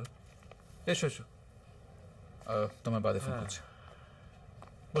 1 মিনিট ধরো। এসো এসো, তোমার বাদে ফোন করছে।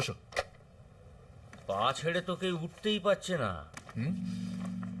 বসো। পা ছেড়ে তোকে উঠতেই পারছে না।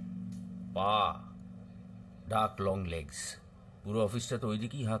 পা ডাক, লং লেগস, পুরো অফিসটা তো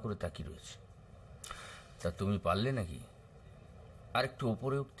ওইদিকেই হাঁ করে তাকিয়ে রয়েছে। তা তুমি পারলে নাকি আর একটু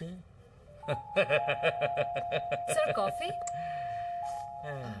ওপরে উঠতে? Sir coffee?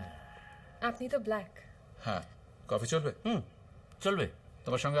 আপনি তো ব্ল্যাক। হ্যাঁ, কফি চলবে? চলবে।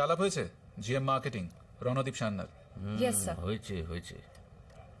 তোমার সঙ্গে আলাপ হয়েছে GM marketing Randeep Sanyal? Yes sir. হয়েছে হয়েছে।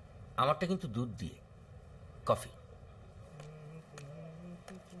 আমারটা কিন্তু দুধ দিয়ে কফি।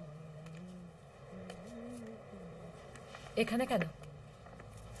 এখানে কেন?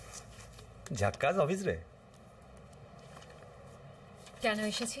 ঝাক্কাস অফিস রে। কেন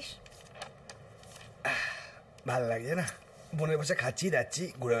এসেছিস? ভালো লাগছে না, বোনের বসে খাচ্ছি যাচ্ছি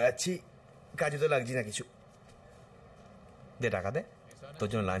ঘুরে বেড়াচ্ছি, কাজে তো লাগছি না কিছু। দে টাকা দে, তোর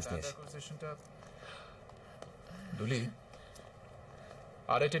জন্য লাঞ্চ নিয়ে আসি। দুলি,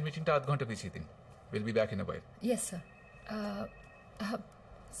 আড়াইটের মিটিংটা আধ ঘন্টা পিছিয়ে দিন। Will be back in a while. Yes sir.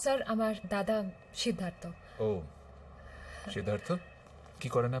 Sir আমার দাদা সিদ্ধার্থ। ও সিদ্ধার্থ, কি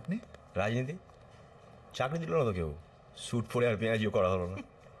করেন আপনি? রাজনীতি। চাকরি দিল না তো কেউ, স্যুট পরে আর পেঁয়াজিও করা হলো না।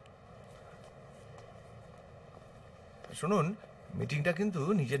 শুনুন, মিটিংটা কিন্তু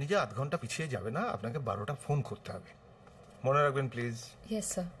নিজে নিজে আধ ঘন্টা পিছিয়ে যাবে না, আপনাকে 12টা ফোন করতে হবে, মনে রাখবেন প্লিজ। Yes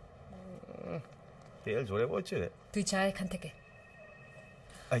sir. তেল ঝরে পড়ছে। তুই যা এখান থেকে।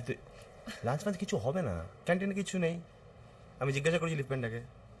 এই তুই লাঞ্চ ফাঞ্চ কিছু হবে না, ক্যান্টিনে কিছু নেই। আমি জিজ্ঞাসা করেছি লিফম্যানটাকে।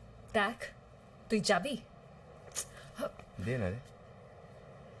 দেখ তুই যাবি? দে না রে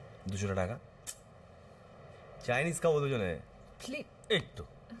 200 টাকা, চাইনিজ খাবো দুজনে। এই তো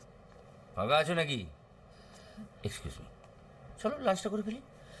ফাঁকা আছো নাকি? এক্সকিউজ মি, চলো লাঞ্চটা করে ফেলি।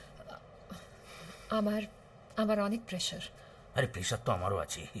 আমার অনেক প্রেশার। আরে প্রেশার তো আমারও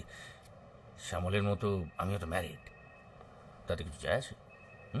আছে, শ্যামলের মতো আমিও তো ম্যারিড, তাতে কিছু যায় আছে?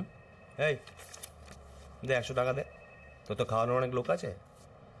 এই দে 100 টাকা দে, তোর তো খাওয়ানোর অনেক লোক আছে।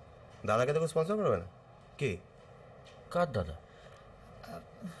 দাদাকে তোকে স্পন্সর করবে না? কে? কার দাদা?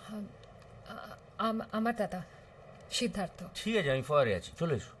 আমার দাদা সিদ্ধার্থ। ঠিক আছে, আমি ফয়ারে আছি,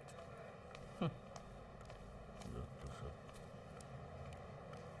 চলে এসো।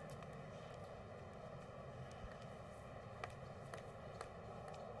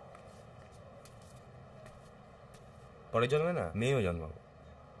 পরের জন্মে না মেয়েও জন্মাবো,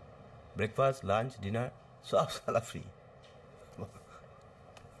 ব্রেকফাস্ট লাঞ্চ ডিনার সব সালা ফ্রি।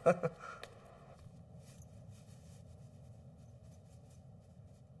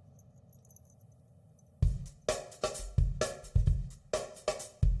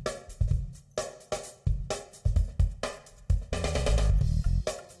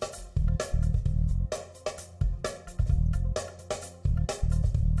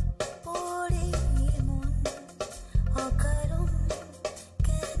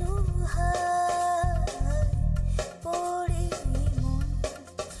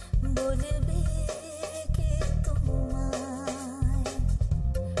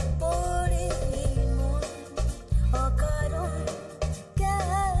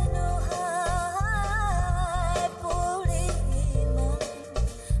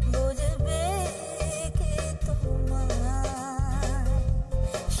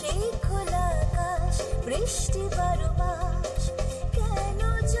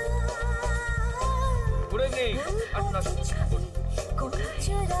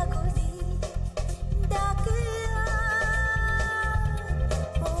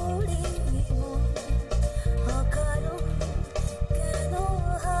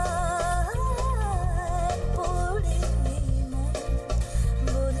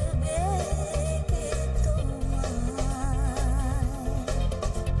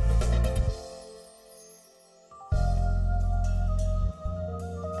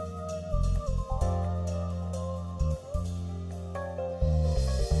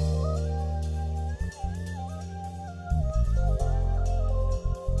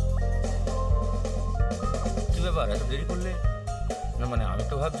 এত দেরি করলে না? মানে আমি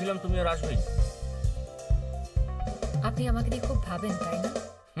তো ভাবছিলাম তুমি আর আসবেই। আপনি আমাকে নিয়ে খুব ভাবেন, তাই না?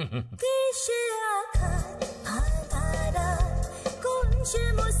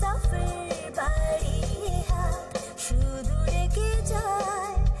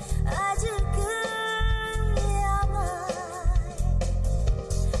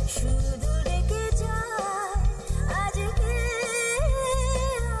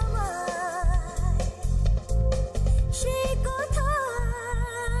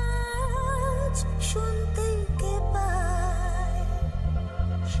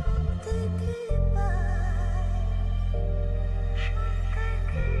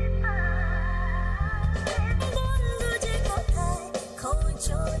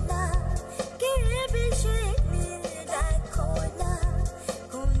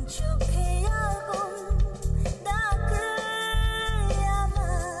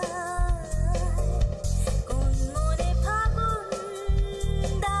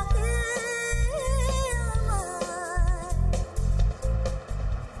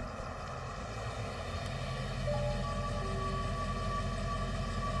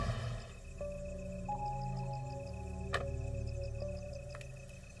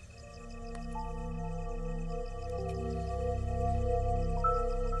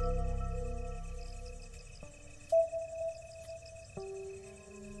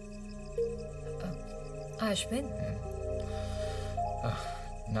 আসবেন?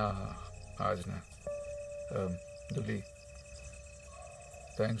 না, আজ না। দুলি,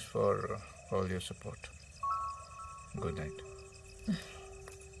 thanks for all your support. Good night.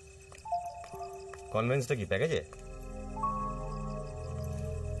 কনভেন্সটা কি প্যাকেজে?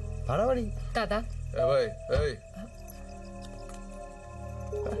 ভাড়া বাড়ি? দাদা ভাই, এই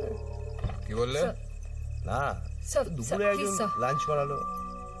কি বললে? না, দুপুরে একজন লাঞ্চ করালো,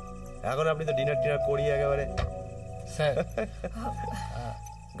 এখন আপনি তো ডিনার টিনার করিয়ে একেবারে স্যার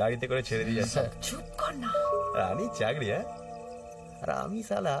গাড়িতে করে ছেড়ে দিয়ে যাচ্ছেন। চুপ কর না। রানী চাকরি, হ্যাঁ? আর আমি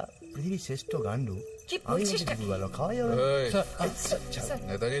সালা পৃথিবীর শ্রেষ্ঠ গান্ডু। আমি দুপুরবেলা খাওয়া যাবে?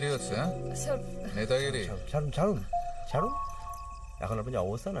 নেতাগিরি হচ্ছে, হ্যাঁ? নেতাগিরি। ছাড়ুন ছাড়ুন ছাড়ুন, এখন আপনার যে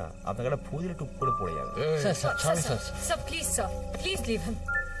অবস্থা না, আপনাকে একটা ফুল দিলে টুপ করে পড়ে যাবে। Sir please, sir please leave হিম।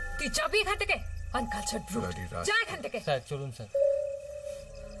 তুই যাবি এখান থেকে? আনকালচারড ব্রুট, যা এখান থেকে। স্যার চলুন স্যার।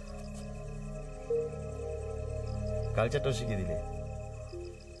 কালচারটাও শিখিয়ে দিলে।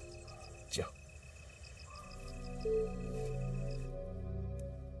 যাও।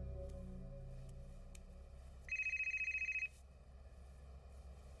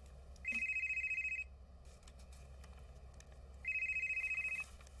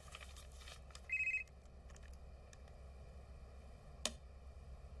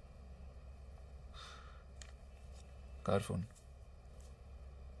 কার ফোন?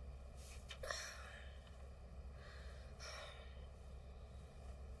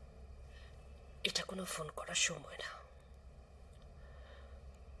 এটা কোনো ফোন করার সময় না।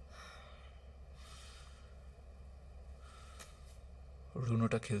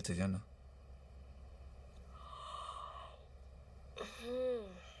 রুনুটা খেলছে জানো?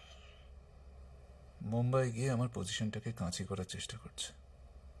 মুম্বাই গিয়ে আমার পজিশনটাকে কাঁচি করার চেষ্টা করছে।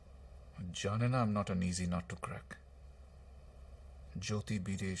 জানে না I am not an easy not to crack. জ্যোতি,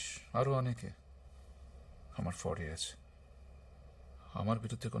 বীরেশ, আরো অনেকে আমার ফরে আছে। আমার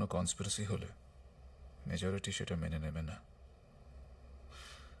বিরুদ্ধে কোনো কনস্পিরেসি হলে মেজরিটি সেটা মেনে নেবে না।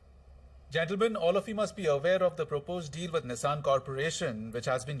 Gentlemen, all of you must be aware of the proposed deal with Nissan Corporation, which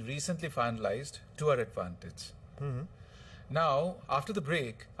has been recently finalized to our advantage. Now, after the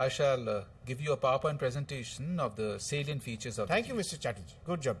break, I shall give you a PowerPoint presentation of the salient features of Thank you, Mr. Chatterjee.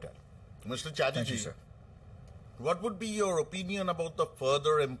 Good job done. Mr. Chatterjee, Thank you, sir. What would be your opinion about the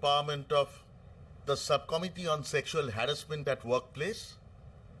further empowerment of the subcommittee on sexual harassment at workplace?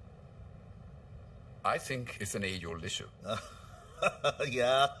 I think it's an age-old issue.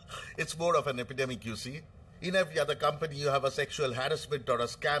 Yeah, it's more of an epidemic, you see. In every other company, you have a sexual harassment or a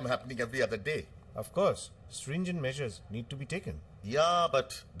scam happening every other day. Of course, stringent measures need to be taken. Yeah, but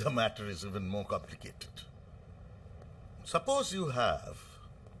the matter is even more complicated. Suppose you have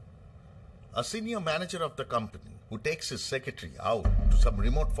a senior manager of the company who takes his secretary out to some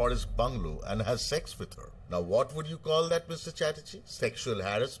remote forest bungalow and has sex with her. Now, what would you call that, Mr. Chatterjee? Sexual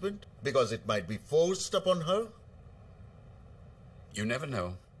harassment? Because it might be forced upon her? You never know.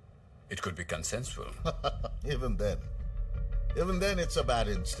 It could be consensual. Even then it's a bad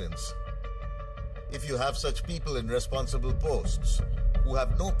instance. If you have such people in responsible posts who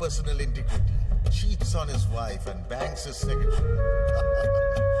have no personal integrity, cheats on his wife and bangs his secretary.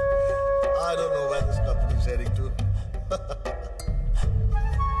 I don't know where this company is heading to.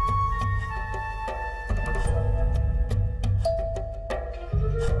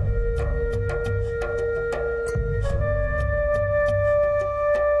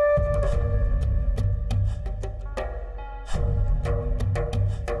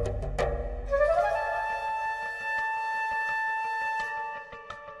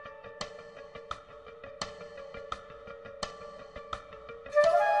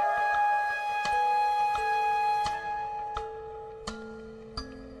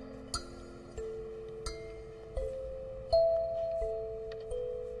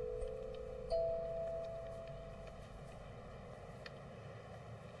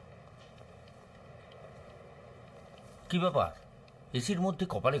 কি ব্যাপার? এসির মধ্যে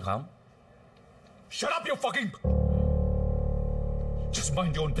কপালে ঘাম। Shut up, you fucking... Just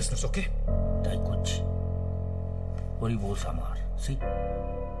mind your own business, okay? তাই করছি। ওরই বোস আমার। C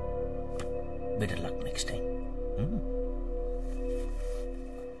better luck next time.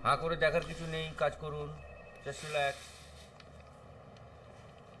 হাঁ করে দেখার কিছু নেই, কাজ করুন। Just relax.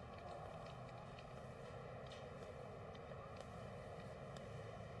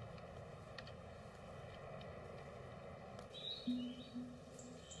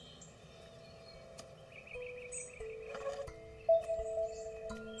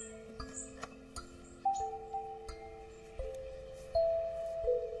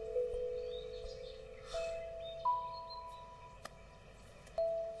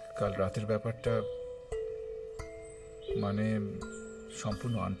 কাল রাতের ব্যাপারটা মানে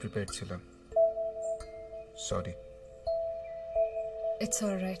সম্পূর্ণ আনপ্রিপেয়ার্ড ছিলাম, সরি। ইটস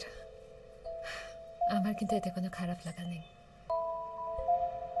অলরাইট, আমার কিন্তু এতে কোনো খারাপ লাগা নেই।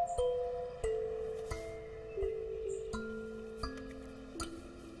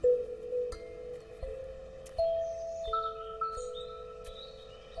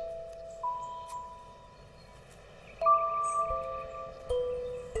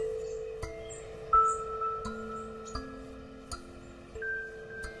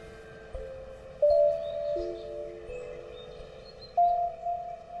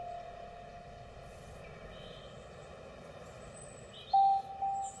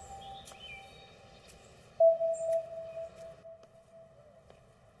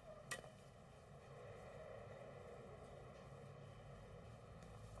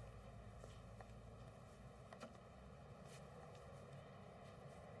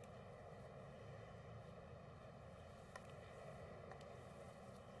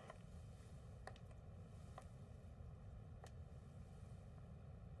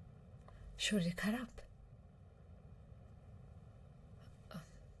 শরীর খারাপ?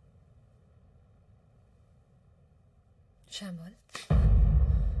 শ্যামল,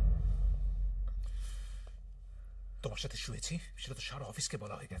 তোমার সাথে শুয়েছি সেটা তো সারা অফিসকে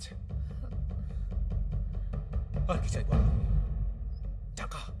বলা হয়ে গেছে। আর কি চাই বলো?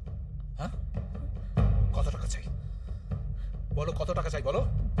 টাকা? হ্যাঁ, কত টাকা চাই বলো, কত টাকা চাই বলো,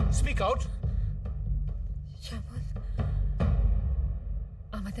 স্পিক আউট। শ্যামল,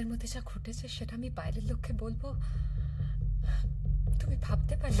 আমাদের মধ্যে যা ঘটেছে সেটা আমি বাইরের লোককে বলবো, তুমি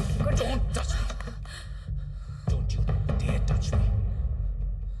ভাবতে পারলে কি করে? Don't touch me. Don't you dare touch me.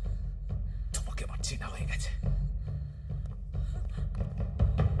 তোমাকে আমার চেনা হয়ে গেছে।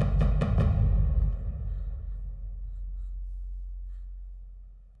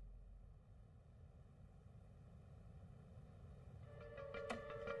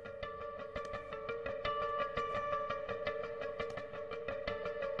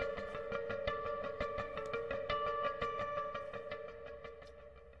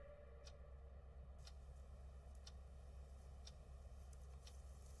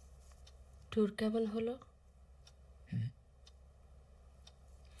 ট্যুর কেমন হলো?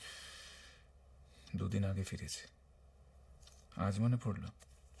 দুদিন আগে ফিরেছি, আজ মনে পড়লো।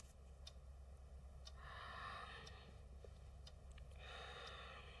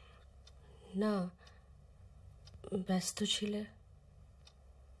 না, ব্যস্ত ছিলে।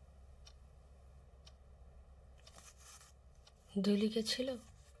 দিল্লি গেছিল?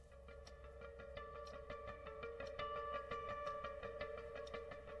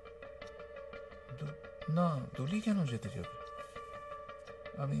 না, দুলি কেন যেতে যাবে?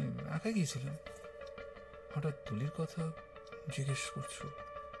 আমি একা গিয়েছিলাম। হঠাৎ দুলির কথা জিজ্ঞেস করছো?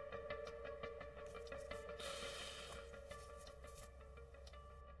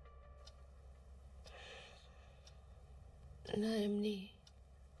 না, এমনি।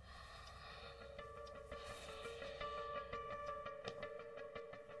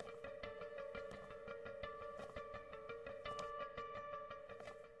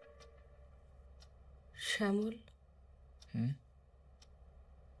 শ্যামল,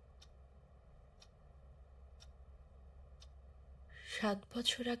 7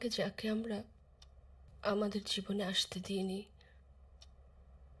 বছর আগে যাকে আমরা আমাদের জীবনে আসতে দিইনি,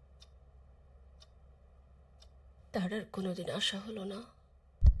 তার আর কোনোদিন আশা হলো না।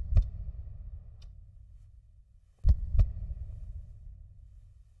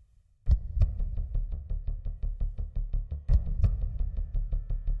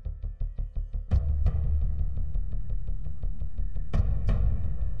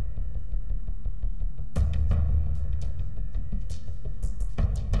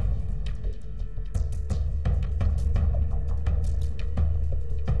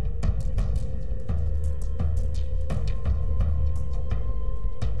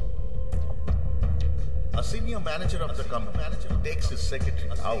 A senior manager of the company takes his secretary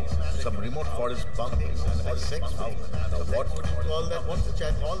out to some remote forest bunker and has sex with him. Now, what would you call that? What's the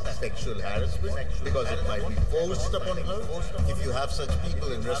chat called? Sexual harassment? Because it might be forced upon her. If you have such people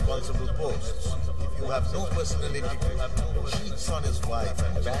in responsible posts, you have no personal integrity, cheats on his wife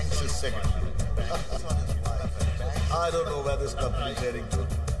and bangs his secretary. I don't know where this company is heading to.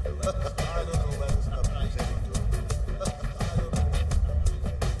 I don't know where this company is heading to.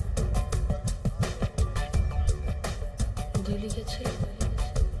 Delhi গেছিল?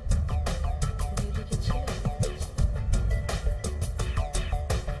 দিল্লি গেছিল?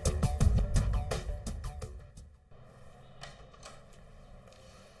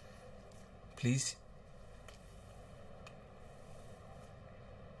 Please.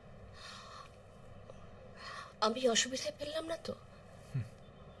 আমি অসুবিধায় ফেললাম না তো?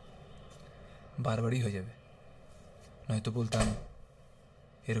 বারবারই হয়ে যাবে, নয়তো বলতাম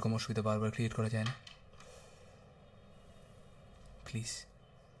এরকম অসুবিধা বারবার ক্রিয়েট করা যায় না। প্লিজ।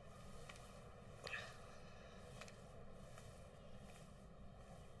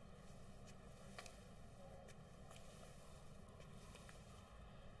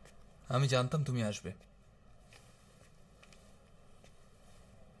 আমি জানতাম তুমি আসবে।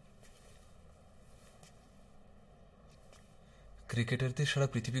 ক্রিকেটারদের সারা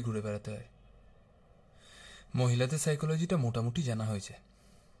পৃথিবী ঘুরে বেড়াতে হয়, মহিলাদের সাইকোলজিটা মোটামুটি জানা হয়েছে।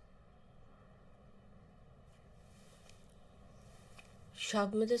 সব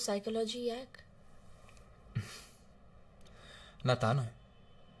মেয়েদের সাইকোলজি এক না, তা নয়।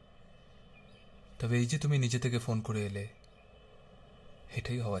 তবে এই যে তুমি নিজে থেকে ফোন করে এলে,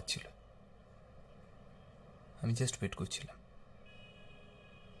 এটাই হওয়ার ছিল। আমি জাস্ট ওয়েট করছিলাম।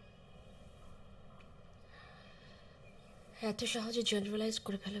 এত সহজে জেনারেলাইজ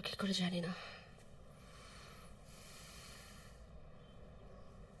করে ফেলো কি করে জানি না।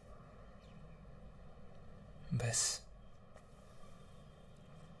 ব্যাস,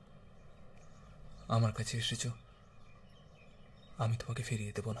 আমার কাছে এসেছো, আমি তোমাকে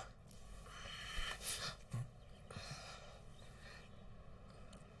ফিরিয়ে দেব না।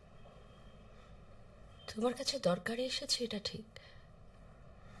 তোমার কাছে দরকারে এসেছে এটা ঠিক,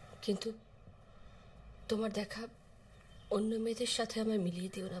 কিন্তু তোমার দেখা অন্য মেয়েদের সাথে আমায় মিলিয়ে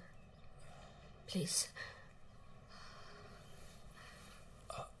দিও না প্লিজ।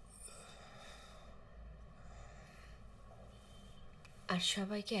 আর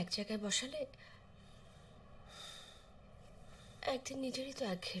সবাইকে এক জায়গায় বসালে একদিন নিজেরই তো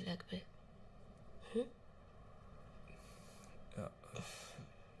একঘেয়ে লাগবে।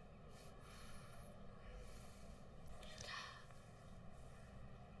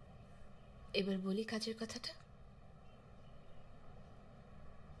 এবার বলি কাজের কথাটা।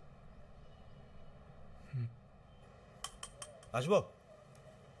 আসবো?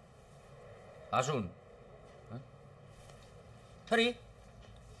 আসুন। আরে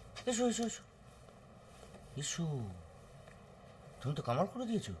এসো এসো এসো এসো। তুমি তো কামাল করে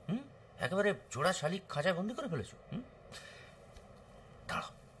দিয়েছো। একেবারে জোড়া শালিক খাঁচায় বন্দি করে ফেলেছো।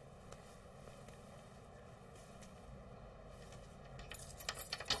 দাঁড়াও।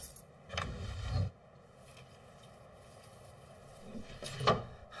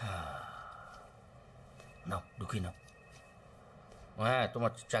 নাও ঢুকিয়ে নাও। হ্যাঁ,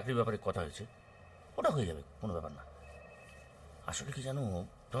 তোমার চাকরির ব্যাপারে কথা হয়েছে, ওটা হয়ে যাবে, কোনো ব্যাপার না। আসলে কি জানো,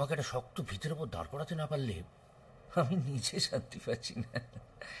 তোমাকে একটা শক্ত ভিতের ওপর দাঁড় করাতে না পারলে আমি নিজে শান্তি পাচ্ছি না।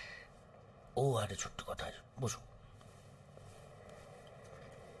 ও একটা ছোট্ট কথা আছে, বসো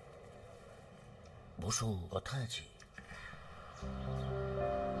বসো, কথা আছে।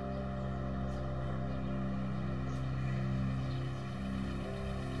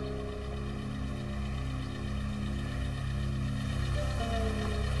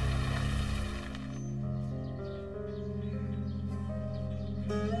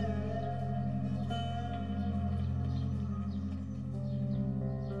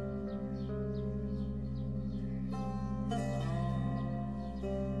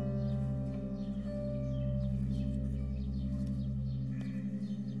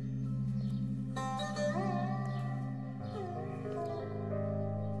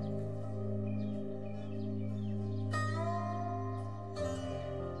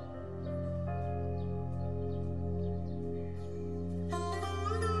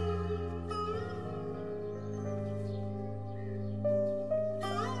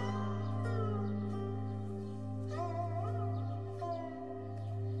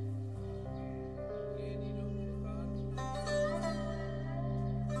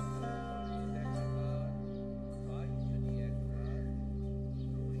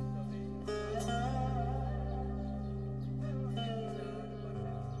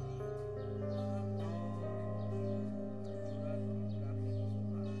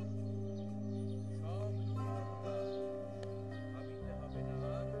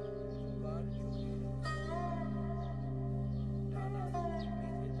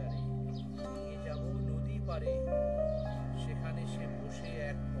 সেখানে সে বসে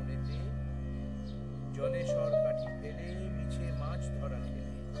এক কোণেতে জলে সর কাঠি ফেলে মিছে মাছ ধরা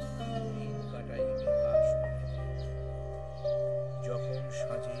খেলে দিন কাটাই বিকাশ। যখন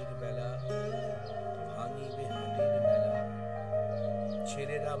সাঁঝের বেলা ভাঙিবে হাটের মেলা,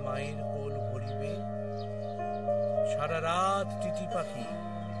 ছেলেরা মায়ের কোল ভরিবে, সারা রাত টিটি পাখি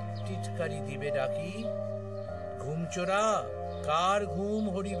টিটকারি দিবে ডাকি, ঘুমচোরা কার ঘুম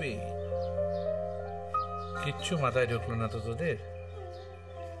হরিবে। কিচ্ছু মাথায় ঢুকলো না তো তোদের?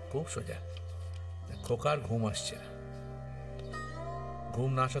 খুব সোজা। খোকার ঘুম আসছে না। ঘুম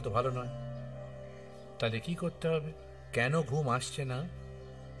না আসা তো ভালো নয়। তাহলে কি করতে হবে? কেন ঘুম আসছে না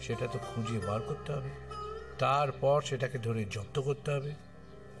সেটা তো খুঁজে বার করতে হবে, তারপর সেটাকে ধরে জব্দ করতে হবে।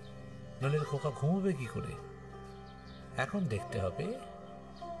 নাহলে খোকা ঘুমোবে কি করে? এখন দেখতে হবে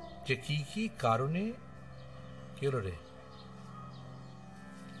যে কি কি কারণে। কি হলো রে?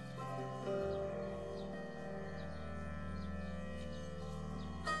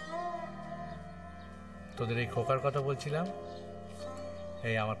 তোদের এই খোকার কথা বলছিলাম।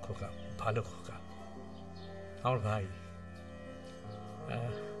 এই আমার খোকা, ভালো খোকা, আমার ভাই।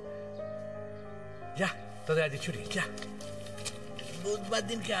 যা, তোদের আজ ছুটি, যা, বুধবার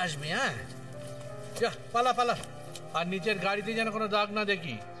দিনকে আসবে। হ্যাঁ, যা, পালা পালা। আর নিচের গাড়িতে যেন কোনো দাগ না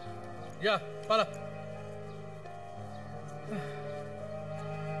দেখি। যা, পালা।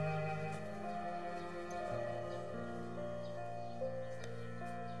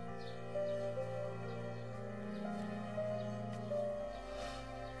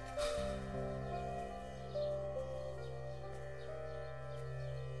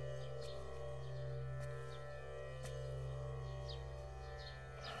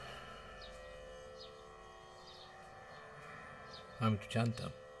 আমি তো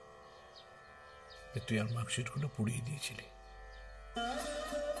জানতাম যে তুই আর মার্কশিটগুলো পুড়িয়ে দিয়েছিলি।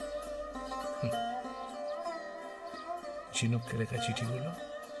 ঝিনুককে লেখা চিঠিগুলো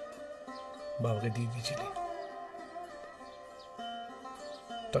বাবাকে দিয়ে দিয়েছিলি।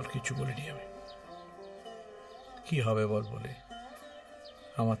 তোর কিছু বলিনি আমি। কি হবে বল বলে?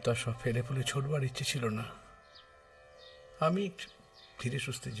 আমার তো আর সব ফেলে ফুলে ছোটবার ইচ্ছে ছিল না। আমি ধীরে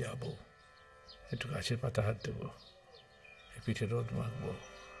সুস্থে যাব, একটু গাছের পাতা হাত দেবো, পিঠে রোদ মাখবো।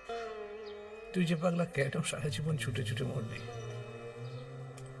 তুই যে পাগলা কেন সারা জীবন ছুটে ছুটে মরলি?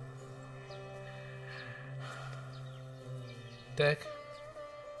 দেখ,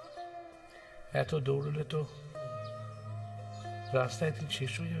 এত দৌড়লে তো রাস্তায় একদিন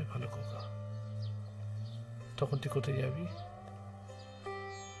শেষ হয়ে যাবে। ভালো খোকা, তখন তুই কোথায় যাবি?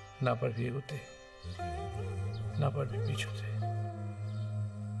 না পারবি এগোতে, না পারবি পিছুতে।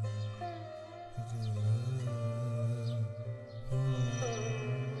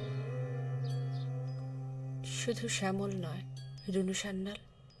 শুধু শ্যামল নয়, রুনু সান্যাল,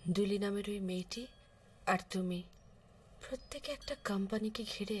 দুলি নামের ওই মেয়েটি আর তুমি প্রত্যেকে একটা কোম্পানিকে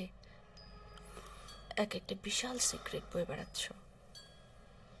ঘিরে এক একটা বিশাল সিক্রেট বয়ে বেড়াচ্ছ।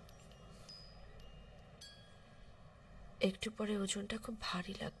 একটু পরে ওজনটা খুব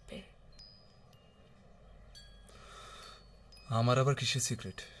ভারী লাগবে। আমার আবার কিসের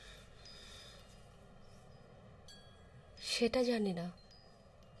সিক্রেট? সেটা জানি না,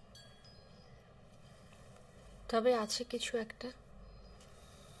 তবে আছে কিছু একটা।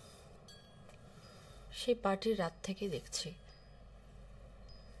 সেই পার্টির রাত থেকে দেখছি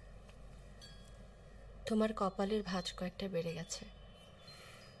তোমার কপালের ভাঁজ কয়েকটা বেড়ে গেছে।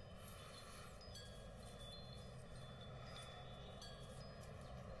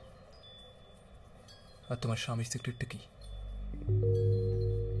 আর তোমার স্বামীর সিক্রেটটা কি?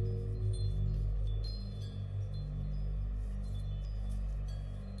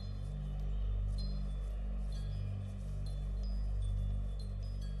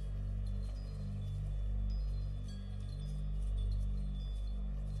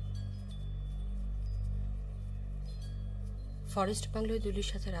 ফরেস্ট বাংলোয় দুলির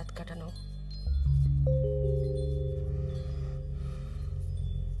সাথে রাত কাটানো।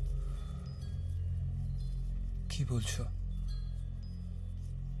 কি বলছো?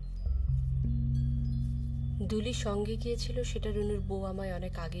 দুলি সঙ্গে গিয়েছিল সেটা রুনুর বউ আমায়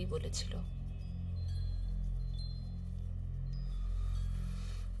অনেক আগেই বলেছিল।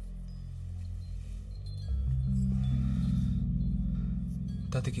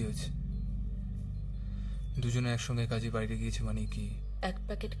 তাতে কি হয়েছে? দুজনে একসঙ্গে কাজে বাইরে গিয়েছে মানে কি? এক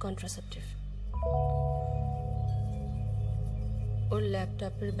প্যাকেট কন্ট্রাসেপটিভ ওর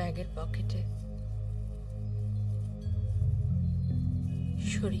ল্যাপটপের ব্যাগের পকেটে।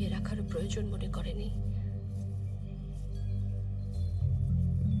 সরিয়ে রাখার প্রয়োজন মনে করেনি।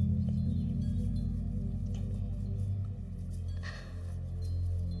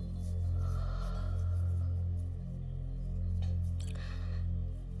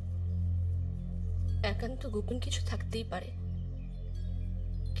 একান্ত গোপন কিছু থাকতেই পারে,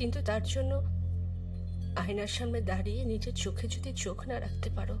 কিন্তু তার জন্য আয়নার সামনে দাঁড়িয়ে নিজের চোখে যদি চোখ না রাখতে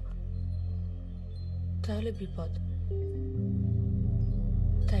পারো তাহলে বিপদ,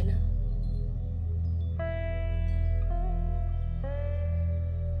 তাই না?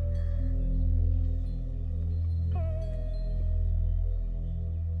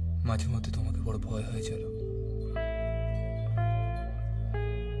 মাঝে মধ্যে তোমাকে বড় ভয় হয়ে গেল।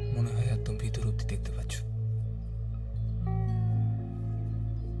 মনে হয় একদম ভিতর অব্দি দেখতে পাচ্ছ।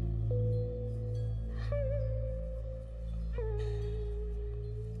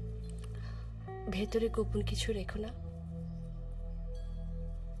 ভেতরে গোপন কিছু রেখো না,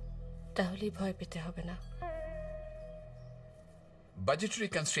 তাহলেই ভয় পেতে হবে না। Budgetary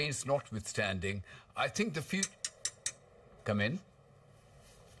constraints notwithstanding, I think the few... Come in.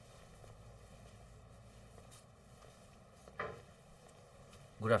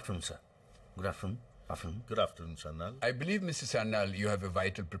 Good afternoon, sir. Good afternoon. Good afternoon, Sanal. I believe, Mr. Sanal, you have a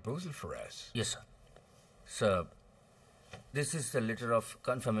vital proposal for us. Yes, sir. Sir, this is the letter of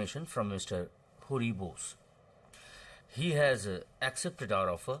confirmation from Mr. Hori Bose. He has accepted our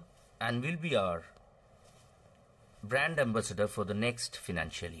offer and will be our brand ambassador for the next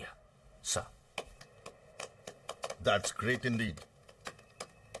financial year, sir. That's great indeed.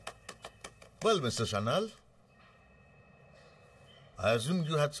 Well, Mr. Sanal, I assume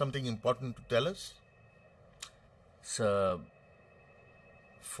you had something important to tell us? Sir,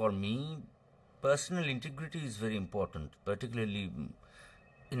 for me, personal integrity is very important, particularly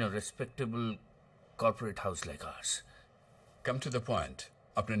in a respectable corporate house like ours. Come to the point.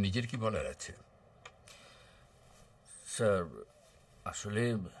 আপনার নিজের কি বলার আছে? Sir, আসলে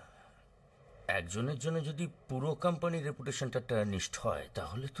একজনের জন্য যদি পুরো কোম্পানির রেপুটেশনটা টার্নিশড হয়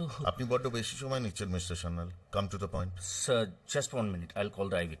তাহলে তো... আপনি বড্ড বেশি সময় নিচ্ছেন, mister Sanyal. Come to the point. Sir, just 1 minute, I will call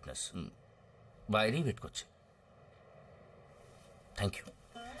the I witness. বাইরেই ওয়েট করছে। Thank you.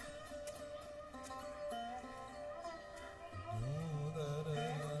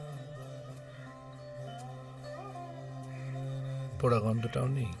 পোড়া গন্ধটাও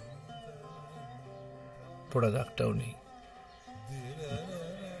নেই, পোড়া দাগটাও নেই।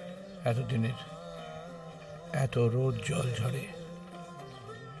 এতদিনের এত রোদ জল ঝরে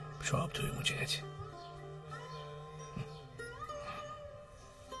সব ধুয়ে মুছে গেছে।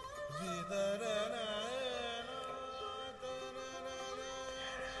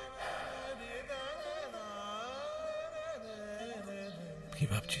 কি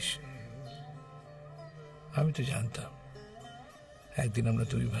ভাবছিস? আমি তো জানতাম একদিন আমরা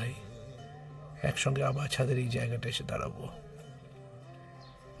দুই ভাই একসঙ্গে আবার ছাদের এই জায়গাটা এসে দাঁড়াবো।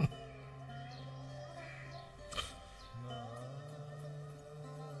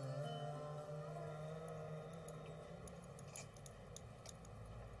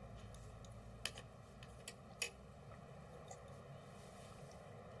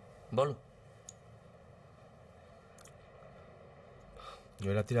 বলো।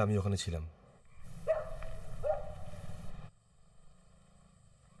 ওই রাত্রে আমি ওখানে ছিলাম।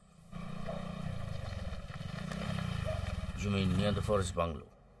 You mean near the forest bungalow?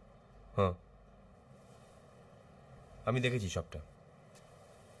 হ্যাঁ, আমি দেখেছি সবটা।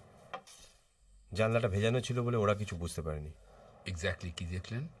 জানলাটা ভেজানো ছিল বলে ওরা কিছু বুঝতে পারেনি। এক্স্যাক্টলি কি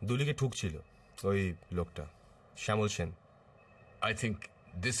দেখলেন? দুলিকে ঠুকছিল ওই লোকটা, শ্যামল Sen. I think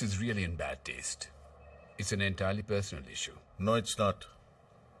this is really in bad taste. It's an entirely personal issue. No, it's not.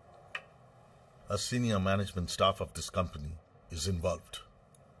 A senior management staff of this company is involved.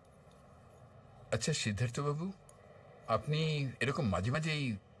 আচ্ছা সিদ্ধার্থ বাবু, আপনি এরকম মাঝে মাঝেই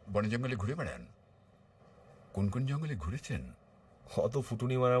বনে জঙ্গলে ঘুরে বেড়ান। কোন কোন জঙ্গলে ঘুরেছেন? অত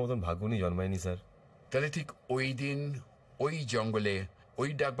ফুটুনি মারার মতন ভাগ্যনি জন্মায়নি স্যার। তাহলে ঠিক ওই দিন ওই জঙ্গলে ওই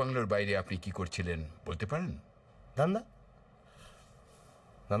ডাক বাংলোর বাইরে আপনি কি করছিলেন বলতে পারেন? ধান্দা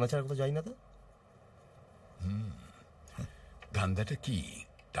ধান্দা ছাড়া কোথাও যাই না তো। ধান্দাটা কি?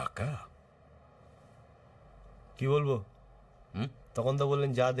 টাকা? কি বলবো? তখন তো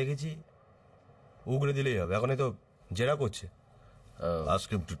বললেন যা দেখেছি উগড়ে দিলেই হবে। এখনই তো জেরা করছে। Ask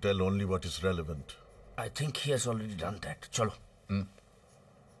him to tell only what is relevant. I think he has already done that. চলো।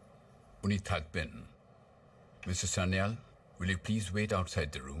 উনি থাকবেন। Mr. Sanyal, will you please wait outside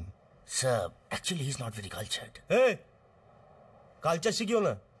the room? Sir, actually he's not very cultured. Hey! Culture শিখিও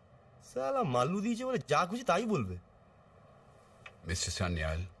না। সালা মাল্লু দিয়েছে বলে যা খুশি তাই বলবে। Mr.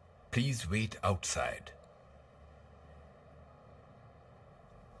 Sanyal, please wait outside.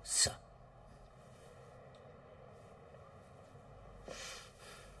 Sir.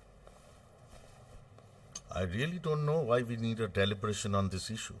 I really don't know why we need a deliberation on this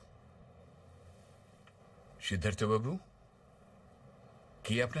issue. Siddharth বাবু,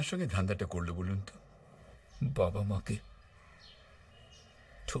 কি আপনার সঙ্গে ধান্দাটা করলো বলুন তো? বাবা মাকে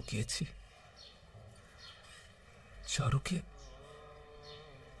ঠকিয়েছি, চারুকে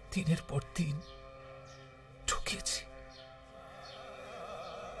দিনের পর দিন ঠকিয়েছি,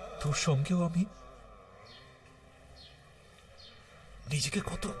 তোর সঙ্গেও আমি নিজেকে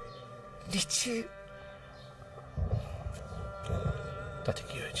কত নিচ্ছে। তাতে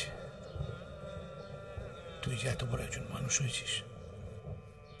কি হয়েছে? তুই যে এত বড় একজন মানুষ হয়েছিস,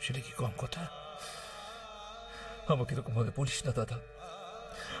 সে সেটা কি কম কথা? আমাকে এরকম ভাবে বলিস না দাদা,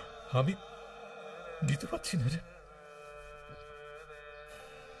 আমি দিতে পারছি না রে।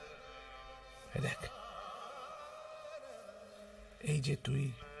 দেখ, এই যে তুই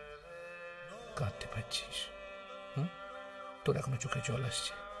কাঁদতে পারছিস, তোর এখনো চোখে জল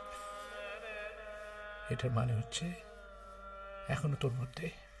আসছে, এটার মানে হচ্ছে এখনো তোর মধ্যে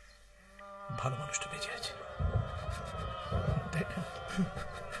ভালো মানুষটা বেঁচে আছে, তাই না?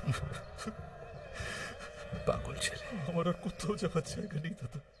 পাগল ছেলে। আমার আর কোথাও যাবার জায়গা নেই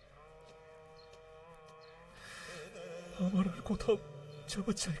দাদা, আমার আর কোথাও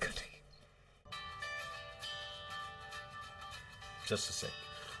যাবার জায়গা নেই। Just a sec.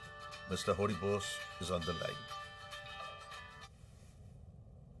 Mr. Hori Bose is on the line.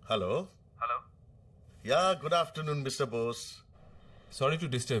 Hello? Hello? Yeah, good afternoon, Mr. Bose. Sorry to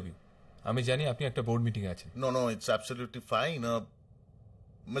disturb you, আমি জানি আপনি একটা বোর্ড মিটিং আছেন। No, it's absolutely fine.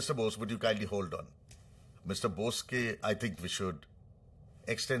 Mr. Bose, would you kindly hold on? Mr. Bose, I think we should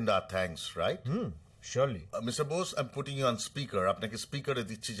extend our thanks, right? Surely. Mr. Bose, I'm putting you on speaker. আপনাকে স্পিকারে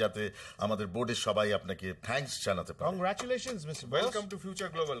দিচ্ছি যাতে আমাদের বোর্ডের সবাই আপনাকে thanks জানাতে পারে। Congratulations, Mr. Bose. Welcome to Future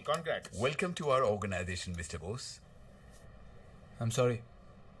Global. Congrats. Welcome to our organization, Mr. Bose. I am sorry,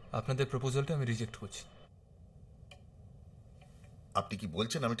 আপনাদের প্রপোজালটা আমি রিজেক্ট করছি। আপনি কি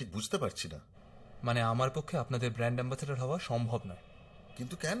বলছেন আমি ঠিক বুঝতে পারছি না। মানে আমার পক্ষে আপনাদের ব্র্যান্ড অ্যাম্বাসেডর হওয়া সম্ভব নয়।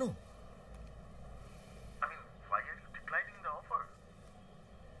 কিন্তু কেন?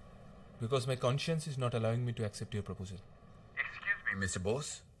 Because my conscience is not allowing me to accept your proposal. Excuse me, Mr.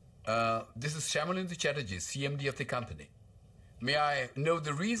 Bose. This is Shyamal Chatterjee, CMD of the company. May I know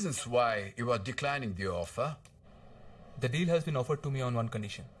the reasons why you are declining the offer? The deal has been offered to me on one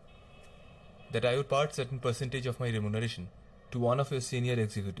condition, that I would part certain percentage of my remuneration to one of your senior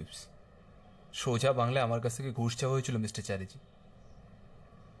executives. সোজা বাংলায় আমার কাছ থেকে ঘুষ চাওয়া হয়েছিল mister Chatterjee.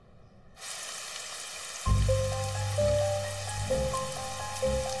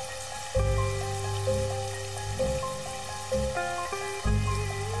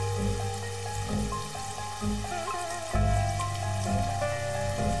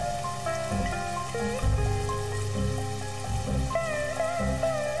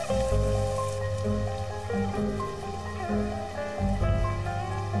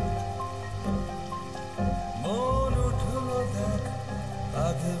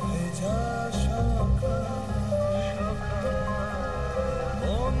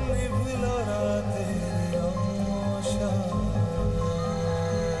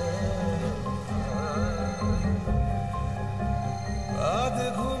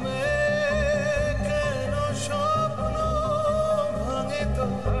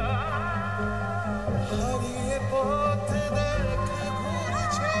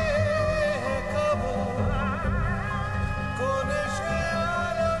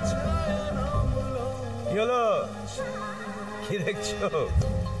 কি দেখছো?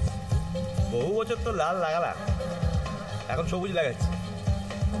 বহু বছর তো লাল লাগালা, এখন সবুজ লাগাচ্ছি,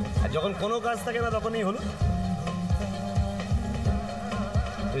 আর যখন কোনো কাজ থাকে না তখনই হলো।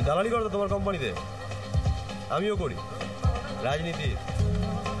 তুমি দালালি করো তো তোমার কোম্পানিতে, আমিও করি রাজনীতি।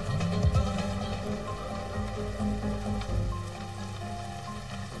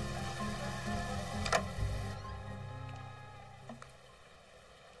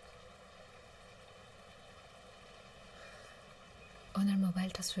 ওনার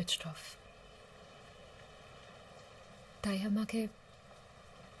মোবাইলটা সুইচড অফ, তাই আমাকে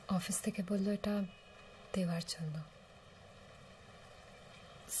অফিস থেকে বললো এটা দেওয়ার জন্য।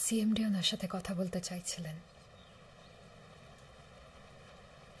 সিএমডি ওনার সাথে কথা বলতে চাইছিলেন,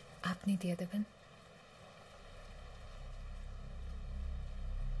 আপনি দিয়ে দেবেন?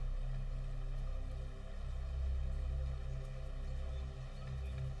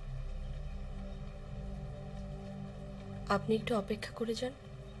 আপনি একটু অপেক্ষা করে যান,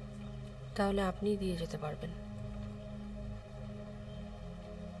 তাহলে আপনিই দিয়ে যেতে পারবেন।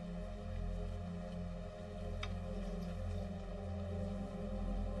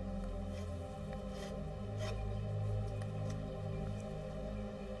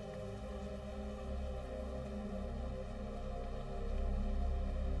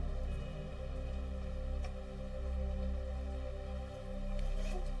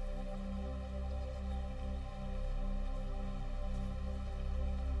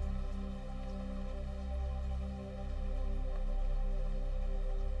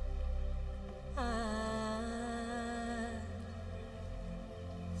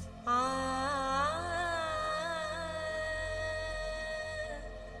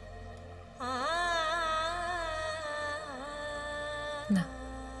 না,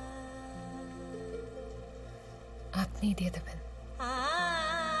 আপনি দিয়ে দেবেন।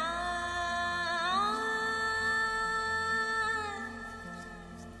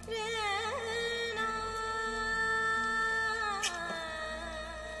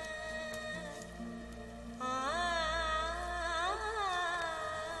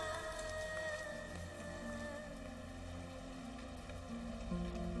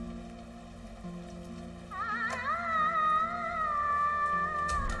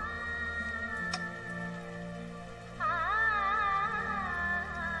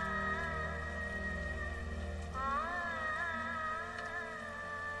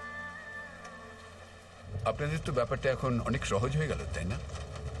 আপনাদের তো ব্যাপারটা এখন অনেক সহজ হয়ে গেল, তাই না?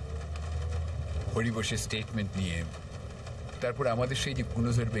 হরিবশের স্টেটমেন্ট নিয়ে, তারপর আমাদের সেই যে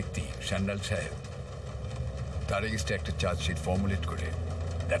গুণধর ব্যক্তি শ্যামলাল সাহেব, তার এগেস্টে একটা চার্জশিট ফর্মুলেট করে,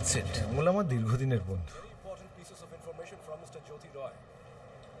 দ্যাটস ইট। শ্যামল আমার দীর্ঘদিনের বন্ধু,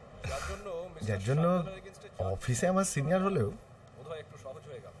 যার জন্য অফিসে আমার সিনিয়র হলেও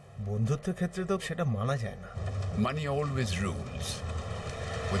বন্ধুত্বের ক্ষেত্রে তো সেটা মানা যায় না। Money always rules,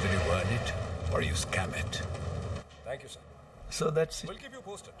 whether you earn it or you scam it. Thank you, sir. So that's it. We'll keep you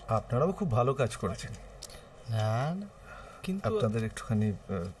posted. আপনারাও খুব ভালো কাজ করেছেন। না কিন্তু আপনাদের একটুখানি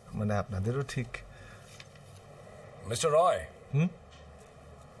মানে আপনাদেরও ঠিক। Mr. Roy.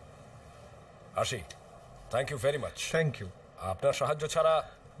 আসি। Thank you very much. Thank you. আপনার সাহায্য ছাড়া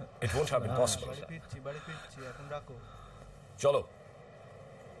it won't have been possible. বাড়ি ফিরছি, এখন রাখো। চলো।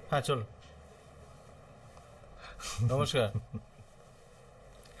 হ্যাঁ চলো। নমস্কার।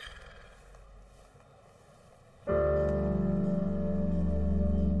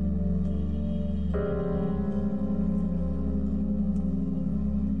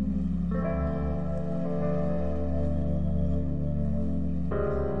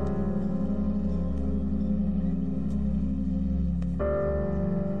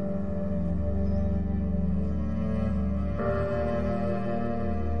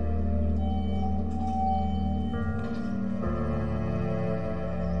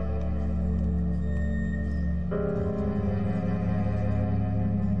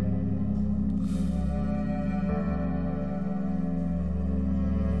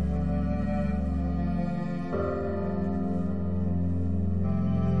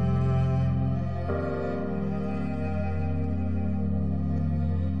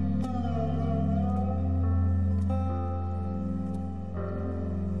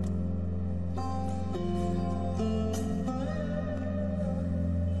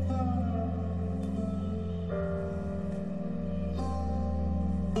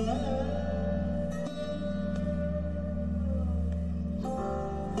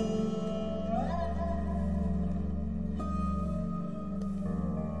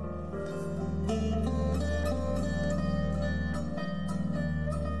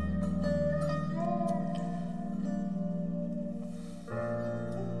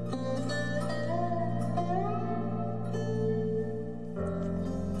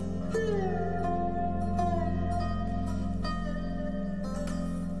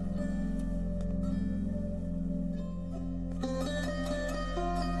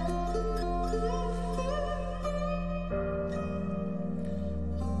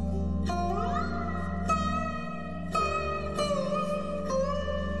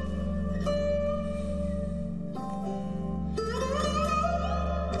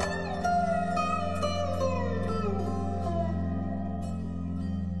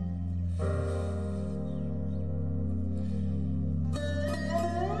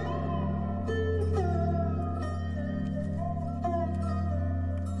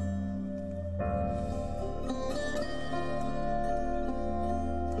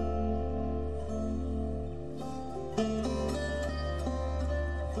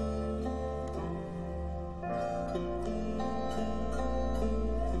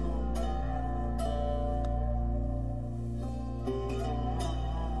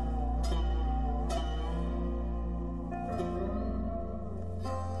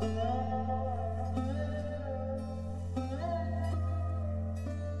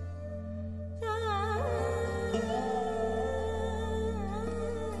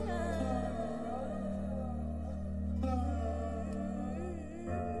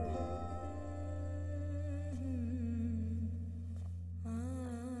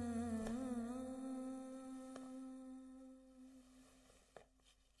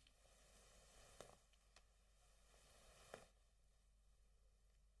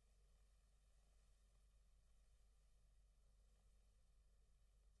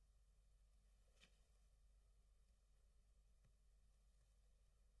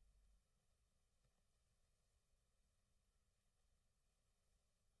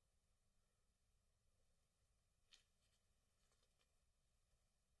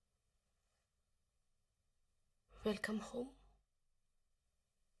 Welcome home,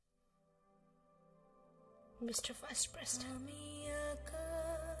 Mr. Vice President.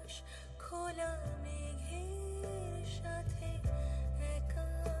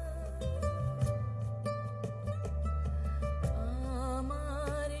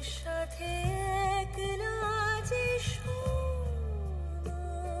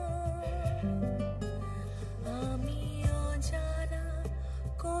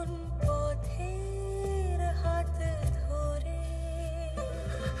 কোন